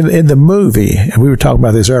 Yeah, in the movie, and we were talking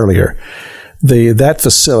about this earlier, that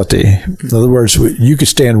facility, in other words, you could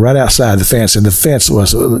stand right outside the fence, and the fence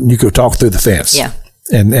was, you could talk through the fence. Yeah.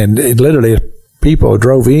 And it literally, people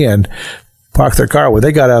drove in, parked their car. When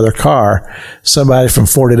they got out of their car, somebody from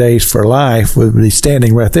 40 Days for Life would be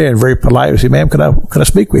standing right there and very polite would say, ma'am, can I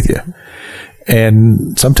speak with you?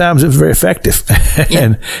 And sometimes it was very effective.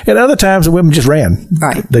 Yeah. and other times the women just ran.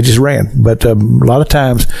 Right. They just ran. But a lot of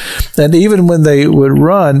times, and even when they would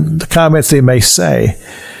run, the comments they may say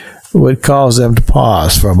would cause them to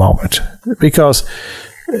pause for a moment. Because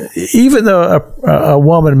even though a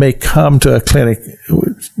woman may come to a clinic,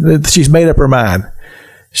 she's made up her mind,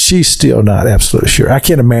 she's still not absolutely sure. I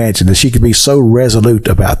can't imagine that she could be so resolute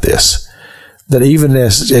about this that even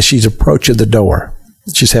as she's approaching the door,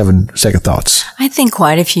 she's having second thoughts. I think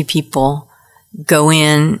quite a few people go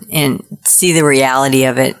in and see the reality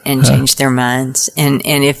of it and change their minds. And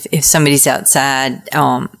if somebody's outside,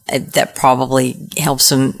 that probably helps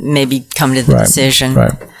them maybe come to the decision.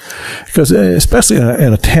 Right. Because especially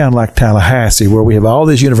in a town like Tallahassee, where we have all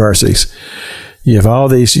these universities, you have all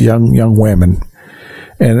these young women.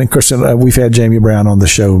 And of course, we've had Jamie Brown on the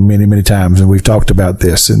show many, many times, and we've talked about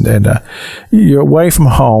this. And you're away from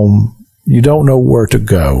home. You don't know where to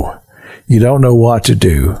go. You don't know what to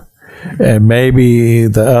do. And maybe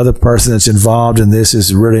the other person that's involved in this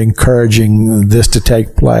is really encouraging this to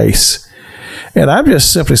take place. And I'm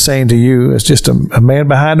just simply saying to you, as just a man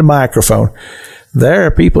behind a microphone, there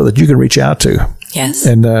are people that you can reach out to. Yes.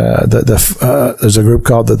 And there's a group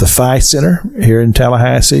called the Phi Center here in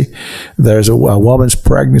Tallahassee. There's a woman's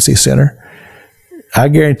pregnancy center. I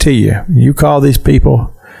guarantee you call these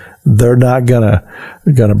people, they're not gonna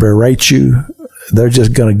berate you. They're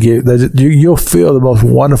just gonna you'll feel the most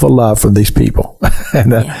wonderful love from these people.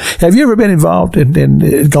 And have you ever been involved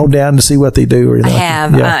in gone down to see what they do? Or anything? I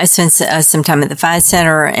have. I spent some time at the Phi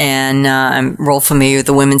Center, and I'm real familiar with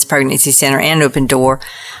the Women's Pregnancy Center and Open Door.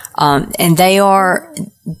 And they're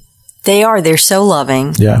so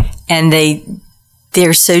loving. Yeah. And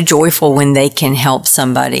they're so joyful when they can help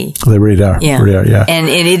somebody. They really are. Yeah. Really are, yeah. And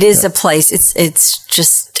it is a place, it's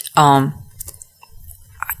just, I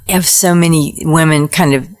have so many women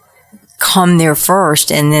kind of come there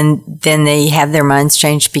first, and then they have their minds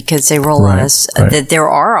changed because they realize that there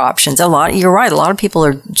are options. You're right. A lot of people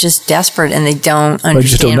are just desperate and they don't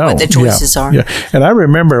understand what the choices are. Yeah. And I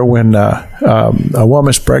remember when a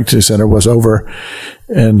woman's pregnancy center was over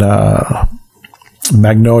in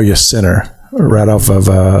Magnolia Center, right off of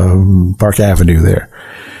Park Avenue there,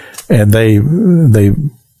 and they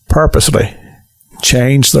purposely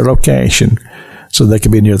changed their location so they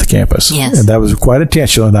could be near the campus. Yes. And that was quite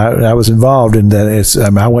intentional, and I was involved in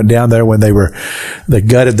that. I went down there when they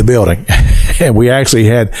gutted the building, and we actually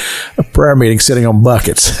had a prayer meeting sitting on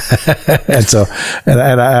buckets.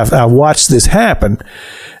 and I watched this happen,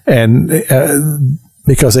 and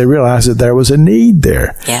because they realized that there was a need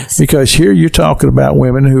there. Yes. Because here you're talking about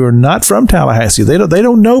women who are not from Tallahassee. They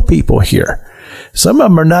don't know people here. Some of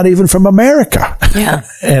them are not even from America. Yeah.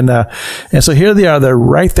 and so here they are. They're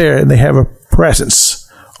right there, and they have a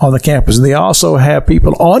presence on the campus. And they also have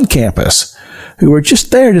people on campus who are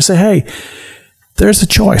just there to say, hey, there's a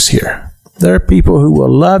choice here. There are people who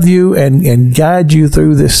will love you and guide you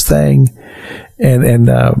through this thing and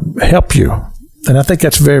help you. And I think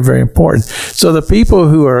that's very, very important. So the people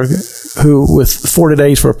who with 40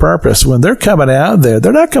 Days for a Purpose, when they're coming out there,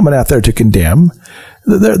 they're not coming out there to condemn.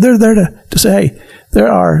 They're there to say, hey,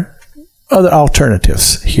 there are other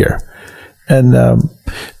alternatives here. And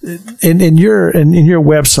in your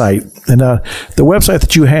website, and the website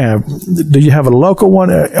that you have, do you have a local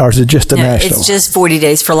one, or is it just a national? It's just 40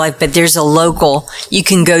 Days for Life, but there's a local. You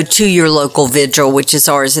can go to your local vigil, which is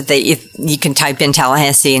ours. If you can type in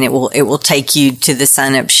Tallahassee, and it will take you to the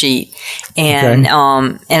sign up sheet. And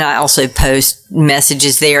and I also post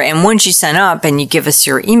messages there. And once you sign up and you give us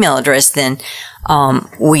your email address, then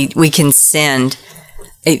we can send.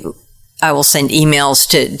 I will send emails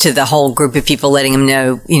to the whole group of people, letting them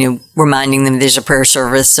know, reminding them there's a prayer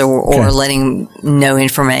service or letting them know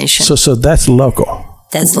information. So that's local.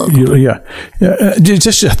 That's local.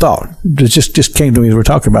 Just a thought. It just came to me as we're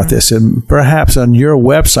talking about this. And perhaps on your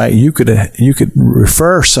website, you could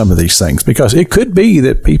refer some of these things, because it could be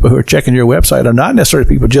that people who are checking your website are not necessarily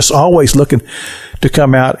people just always looking to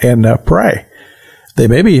come out and pray. They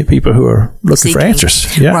may be people who are looking for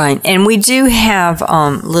answers. Yeah. Right. And we do have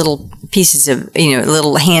little pieces of,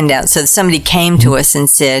 little handouts. So if somebody came to us and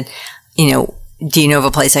said, do you know of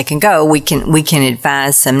a place I can go? We can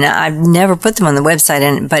advise them. Now, I've never put them on the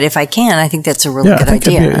website, but if I can, I think that's a really good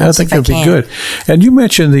idea. I think that'd be good. And you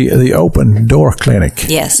mentioned the Open Door Clinic.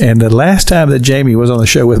 Yes. And the last time that Jamie was on the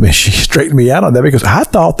show with me, she straightened me out on that, because I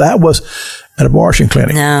thought that was an abortion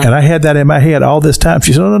clinic. No. And I had that in my head all this time.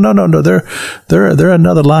 She said, no, they're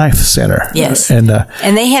another life center. Yes. And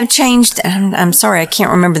they have changed. I'm sorry, I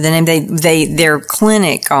can't remember the name. Their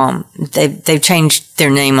clinic. They've changed their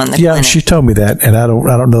name on the clinic. Yeah, she told me that, and I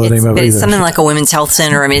don't know the name of it either. It's something like a women's health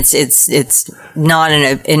center. I mean, it's not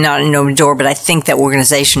in Open Door, but I think that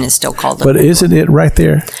organization is still called. But isn't it right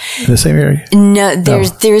there in the same area? No,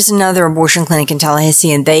 there's another abortion clinic in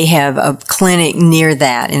Tallahassee, and they have a clinic near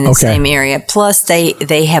that in the same area. Plus,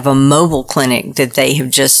 they have a mobile clinic that they have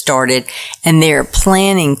just started, and they're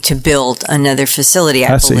planning to build another facility,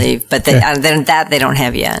 I believe. But they don't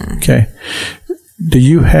have yet. Okay. Do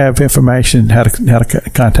you have information how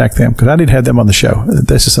to contact them? Because I need to have them on the show.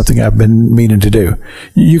 This is something I've been meaning to do.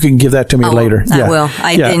 You can give that to me later. I will.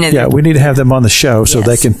 We need to have them on the show so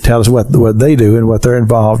they can tell us what they do and what they're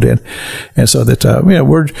involved in, and so that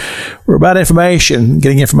we're about information,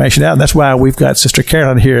 getting information out, and that's why we've got Sister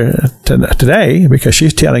Carolyn here today, because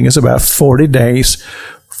she's telling us about 40 days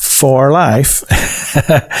for life.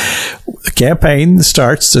 The campaign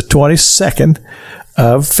starts the 22nd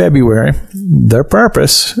of February. Their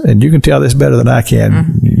purpose, and you can tell this better than I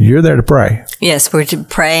can, you're there to pray. Yes, we're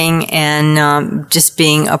praying and just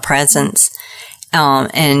being a presence.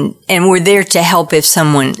 And we're there to help if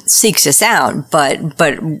someone seeks us out,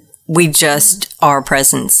 but we just are a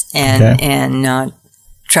presence and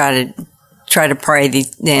try to pray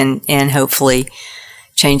and hopefully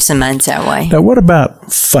change some minds that way. Now, what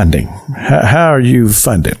about funding? How are you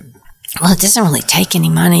funded? Well, it doesn't really take any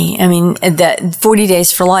money. I mean, the 40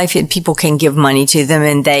 Days for Life, people can give money to them,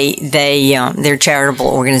 and they're a charitable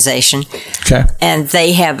organization. Okay. And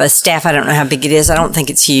they have a staff. I don't know how big it is. I don't think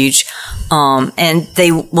it's huge. And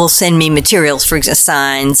they will send me materials, for example,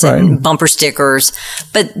 signs and bumper stickers.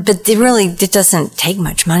 But it doesn't take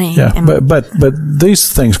much money. Yeah. But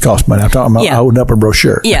these things cost money. I'm talking about holding up a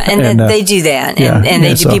brochure. Yeah. And they do that.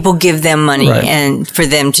 And people give them money and for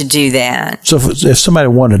them to do that. So if somebody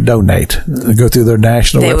wanted to donate, go through their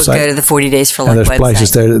national website. They would go to the 40 Days for Life website. And there's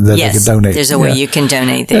places there that they can donate. There's a way you can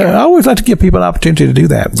donate there. I always like to give people an opportunity to do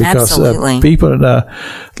that, because people, a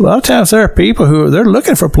lot of times there are people who they're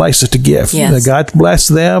looking for places to give. Yes. God bless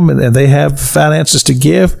them, and they have finances to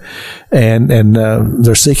give, and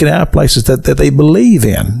they're seeking out places that they believe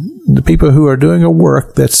in. The people who are doing a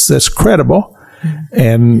work that's credible,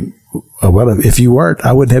 and if you weren't,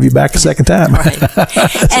 I wouldn't have you back a second time.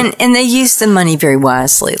 Right. And they use the money very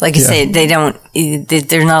wisely. Like I say,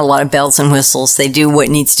 there's not a lot of bells and whistles. They do what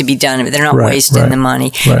needs to be done, but they're not wasting the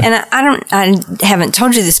money. Right. And I haven't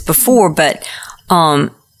told you this before, but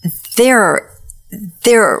there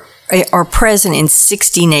are present in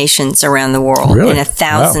 60 nations around the world, in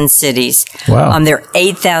 1,000 cities. Wow. There are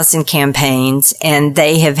 8,000 campaigns, and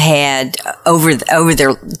they have had over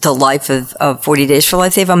the life of 40 Days for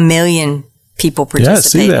Life, they have 1 million people participate. Yeah,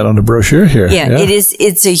 I see that on the brochure here. Yeah, it is.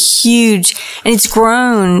 It's a huge, and it's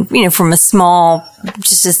grown, from a small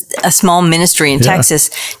ministry in Texas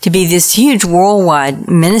to be this huge worldwide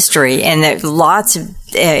ministry. And there lots of,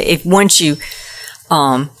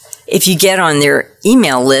 if you get on their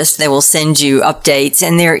email list, they will send you updates,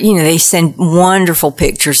 and they send wonderful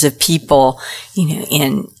pictures of people,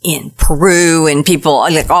 in Peru, and people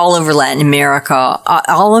like all over Latin America,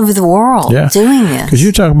 all over the world doing this. Because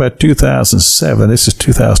you're talking about 2007. This is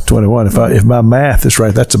 2021. If my math is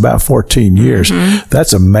right, that's about 14 years. Mm-hmm.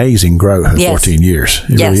 That's amazing growth in 14 years.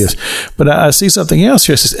 It really is. But I see something else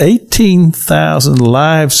here. It says 18,000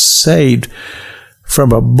 lives saved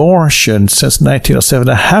from abortion since 1907.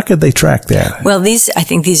 Now, how could they track that? Well, I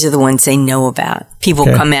think these are the ones they know about. People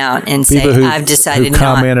come out and say, I've decided who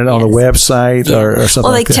commented on the website or something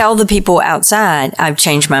Well, like that. they tell the people outside, I've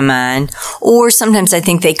changed my mind. Or sometimes I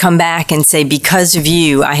think they come back and say, because of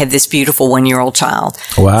you, I have this beautiful 1-year-old child.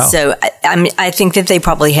 Wow. So I think that they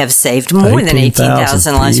probably have saved more than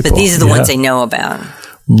 18,000 lives, but these are the ones they know about.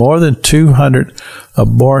 More than 200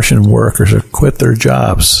 abortion workers have quit their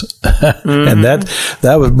jobs, and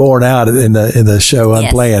that was borne out in the show I'm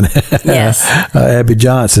playing. Yes, Abby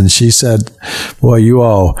Johnson. She said, "Boy, you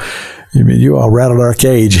all rattled our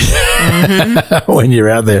cage when you're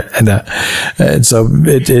out there," and so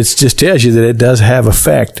it just tells you that it does have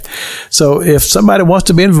effect. So if somebody wants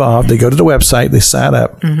to be involved, they go to the website, they sign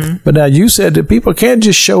up. Mm-hmm. But now you said that people can't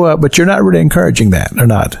just show up, but you're not really encouraging that, or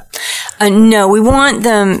not? No, we want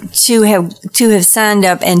them to have signed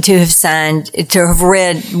up and to have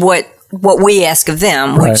read what we ask of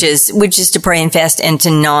them, which is to pray and fast and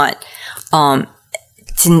to not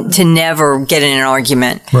to never get in an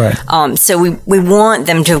argument. Right. So we want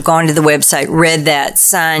them to have gone to the website, read that,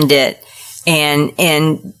 signed it, and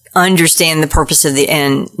understand the purpose of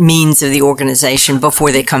and means of the organization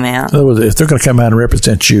before they come out. In other words, if they're going to come out and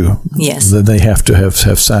represent you, yes, then they have to have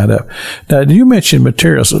signed up. Now, you mentioned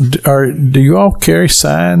materials. Do you all carry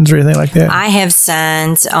signs or anything like that? I have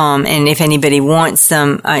signs, and if anybody wants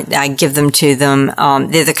them, I give them to them.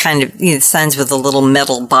 They're the kind of signs with the little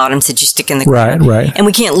metal bottoms that you stick in the ground. Right. And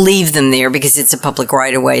we can't leave them there because it's a public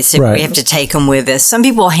right of way, so we have to take them with us. Some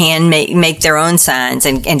people make their own signs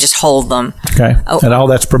and just hold them. Okay, and all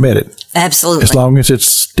that's permitted. Absolutely. As long as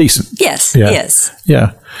it's decent. Yes. Yeah. Yes.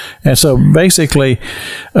 Yeah. And so basically,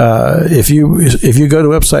 if you go to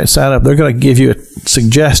the website and sign up, they're going to give you a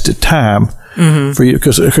suggested time for you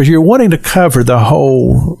because you're wanting to cover the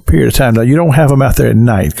whole period of time. Now, you don't have them out there at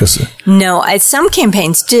night. No, some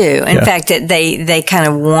campaigns do. In fact, they kind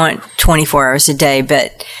of want 24 hours a day,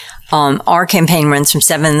 but our campaign runs from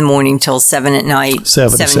 7 in the morning till 7 at night,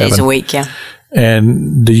 7 days a week. Yeah.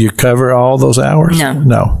 And do you cover all those hours?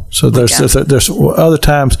 No. So there's other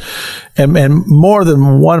times, and more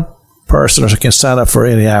than one person can sign up for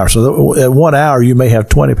any hour. So at 1 hour, you may have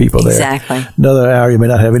 20 people there. Exactly. Another hour, you may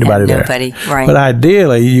not have anybody there. Nobody, right. But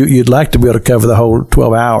ideally, you'd like to be able to cover the whole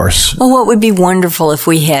 12 hours. Well, what would be wonderful if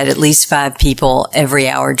we had at least 5 people every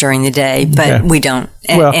hour during the day, but we don't.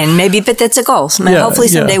 And maybe, but that's a goal. Hopefully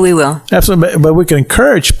someday we will. Absolutely. But we can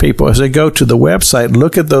encourage people as they go to the website,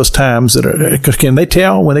 look at those times because can they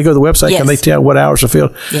tell when they go to the website, yes. Can they tell what hours are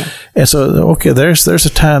filled? Yeah. And so, okay, there's a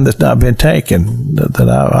time that's not been taken that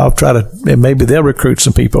I'll try to, and maybe they'll recruit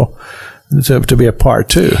some people to be a part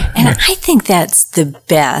too. And I think that's the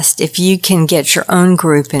best if you can get your own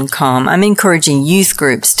group and come. I'm encouraging youth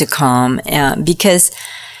groups to come because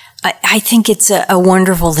I think it's a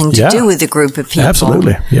wonderful thing to do with a group of people.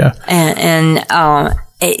 Absolutely, yeah. And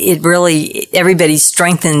it really, everybody they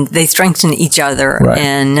strengthen each other. Right.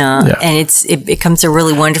 And it becomes a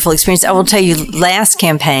really wonderful experience. I will tell you, last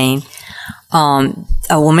campaign, a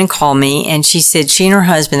woman called me and she said she and her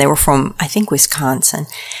husband, they were from, I think, Wisconsin,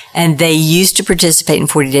 and they used to participate in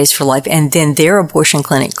 40 Days for Life, and then their abortion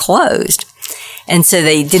clinic closed. And so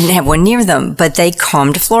they didn't have one near them, but they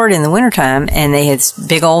come to Florida in the wintertime and they had this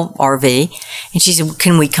big old RV. And she said,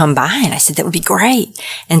 can we come by? And I said, that would be great.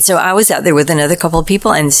 And so I was out there with another couple of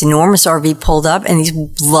people and this enormous RV pulled up and these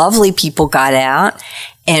lovely people got out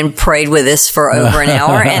and prayed with us for over an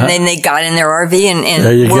hour. And then they got in their RV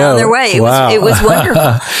and were on their way. It was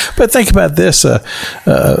wonderful. But think about this,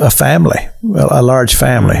 a family, a large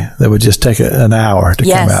family that would just take an hour to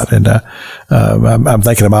come out. And I'm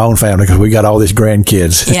thinking of my own family because we got all these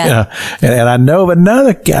grandkids. Yeah. And I know of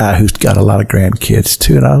another guy who's got a lot of grandkids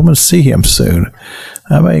too, and I'm going to see him soon.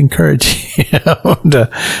 I may encourage him to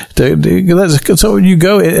so when you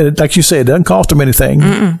go, like you say, it doesn't cost them anything.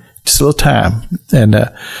 Mm-mm. Just a little time, and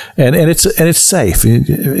it's safe.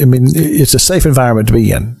 I mean, it's a safe environment to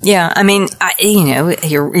be in. Yeah, I mean,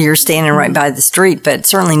 you're standing right by the street, but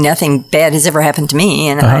certainly nothing bad has ever happened to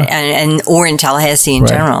me, or in Tallahassee in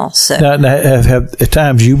general. So, now, have at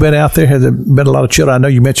times you been out there? Have there been a lot of children? I know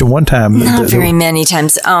you mentioned one time. Not very many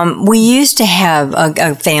times. We used to have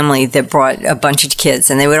a family that brought a bunch of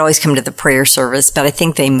kids, and they would always come to the prayer service, but I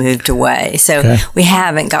think they moved away, so we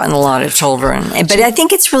haven't gotten a lot of children. But I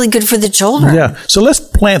think it's really good for the children. Yeah. So let's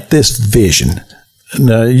plant this vision.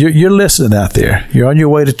 Now, you're listening out there. You're on your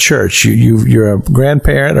way to church. You're a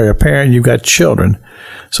grandparent or a parent. You've got children.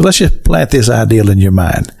 So let's just plant this ideal in your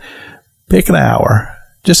mind. Pick an hour,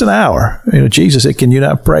 just an hour. Jesus said, "Can you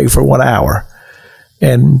not pray for 1 hour?"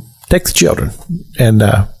 And take the children and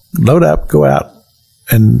load up, go out,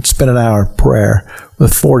 and spend an hour in prayer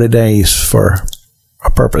with 40 days for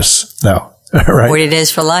a purpose. No, right? 40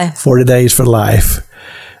 days for life. 40 days for life.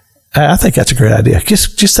 I think that's a great idea.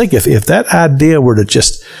 Just think if that idea were to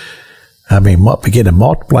just, begin to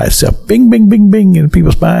multiply itself, bing, bing, bing, bing, in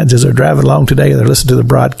people's minds as they're driving along today and they're listening to the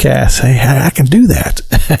broadcast. Hey, I can do that.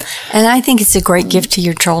 And I think it's a great gift to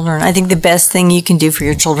your children. I think the best thing you can do for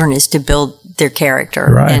your children is to build their character.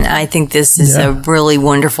 Right. And I think this is a really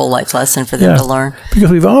wonderful life lesson for them to learn.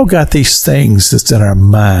 Because we've all got these things that's in our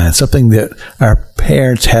mind, something that our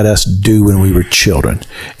parents had us do when we were children.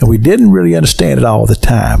 And we didn't really understand it all the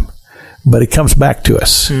time. But it comes back to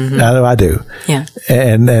us. Mm-hmm. I know I do. Yeah.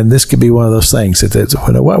 And this could be one of those things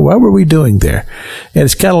what were we doing there? And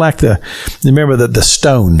it's kind of like remember the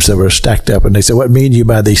stones that were stacked up, and they said, "What mean you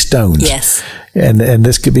by these stones?" Yes. And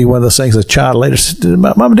this could be one of those things. A child later said,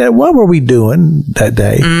 "Mom and Dad, what were we doing that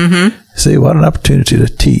day?" Mm-hmm. See, what an opportunity to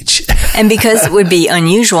teach. And because it would be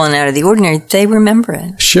unusual and out of the ordinary, they remember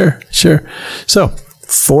it. Sure. So,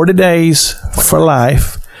 40 days for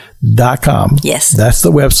life. .com. Yes. That's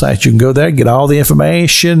the website. You can go there, get all the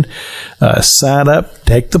information, sign up,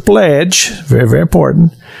 take the pledge. Very, very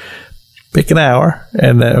important. Pick an hour.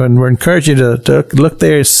 And we're encouraging you to look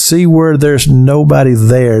there and see where there's nobody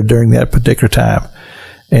there during that particular time.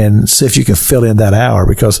 And see if you can fill in that hour,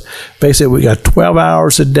 because basically we got 12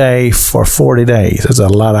 hours a day for 40 days. That's a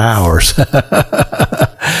lot of hours.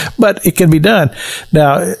 But it can be done.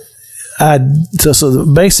 Now, so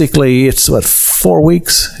basically it's 4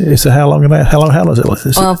 weeks? Is it how long is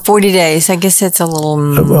it? 40 days. I guess it's a little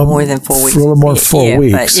more than 4 weeks. A little more than 4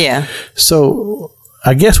 weeks. But yeah. So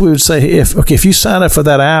I guess we would say if you sign up for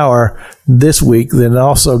that hour this week, then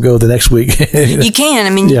also go the next week. You can. I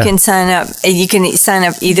mean, you can sign up. You can sign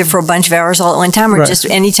up either for a bunch of hours all at one time, or just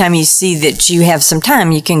anytime you see that you have some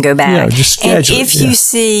time, you can go back. Yeah, just schedule and if you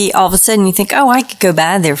see all of a sudden you think, oh, I could go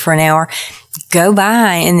by there for an hour, go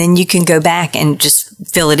by, and then you can go back and just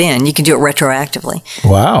fill it in. You can do it retroactively.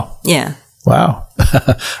 Wow. Yeah. Wow.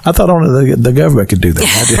 I thought only the government could do that.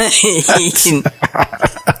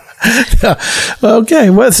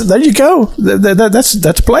 Okay, well, there you go. That's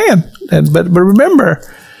a plan. But remember,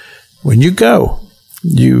 when you go,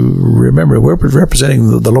 you remember we're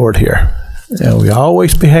representing the Lord here, and we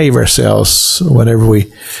always behave ourselves whenever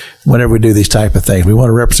we do these type of things. We want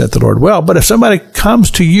to represent the Lord well. But if somebody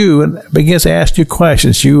comes to you and begins to ask you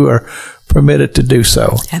questions, you are permitted to do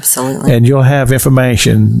so. Absolutely. And you'll have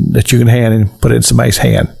information that you can hand and put it in somebody's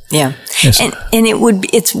hand. Yeah. And it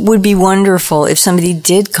would be wonderful if somebody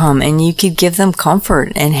did come and you could give them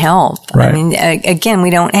comfort and help. Right. I mean, again, we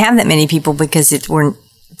don't have that many people because the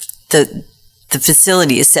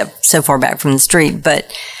facility is so far back from the street, but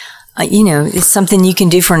it's something you can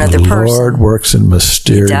do for another person. The Lord works in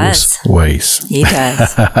mysterious ways. He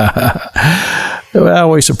does. I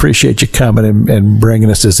always appreciate you coming and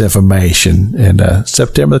bringing us this information. And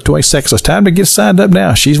September the 22nd, so it's time to get signed up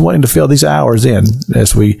now. She's wanting to fill these hours in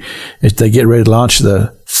as they get ready to launch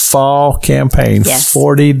the fall campaign,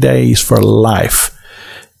 40 Days for Life.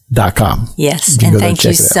 .com. Yes, and thank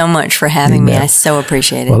you so much for having me. I so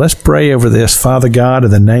appreciate it. Well, let's pray over this. Father God,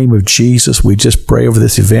 in the name of Jesus, we just pray over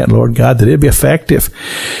this event, Lord God, that it be effective.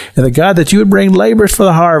 And that, God, that you would bring laborers for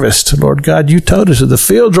the harvest. Lord God, you told us that the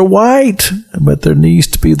fields are white, but there needs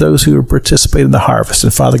to be those who are participating in the harvest.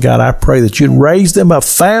 And Father God, I pray that you'd raise them up,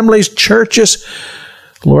 families, churches,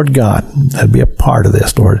 Lord God, that'd be a part of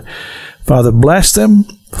this, Lord. Father, bless them.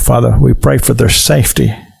 Father, we pray for their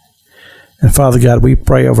safety. And Father God, we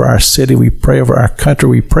pray over our city. We pray over our country.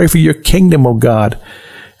 We pray for your kingdom, oh God.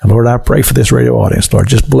 And Lord, I pray for this radio audience, Lord.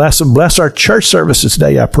 Just bless them. Bless our church services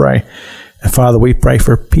today, I pray. And Father, we pray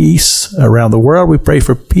for peace around the world. We pray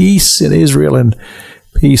for peace in Israel and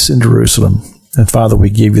peace in Jerusalem. And Father, we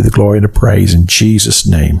give you the glory and the praise in Jesus'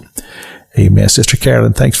 name. Amen. Sister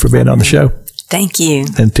Carolyn, thanks for being on the show. Thank you.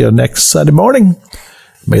 Until next Sunday morning,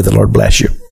 may the Lord bless you.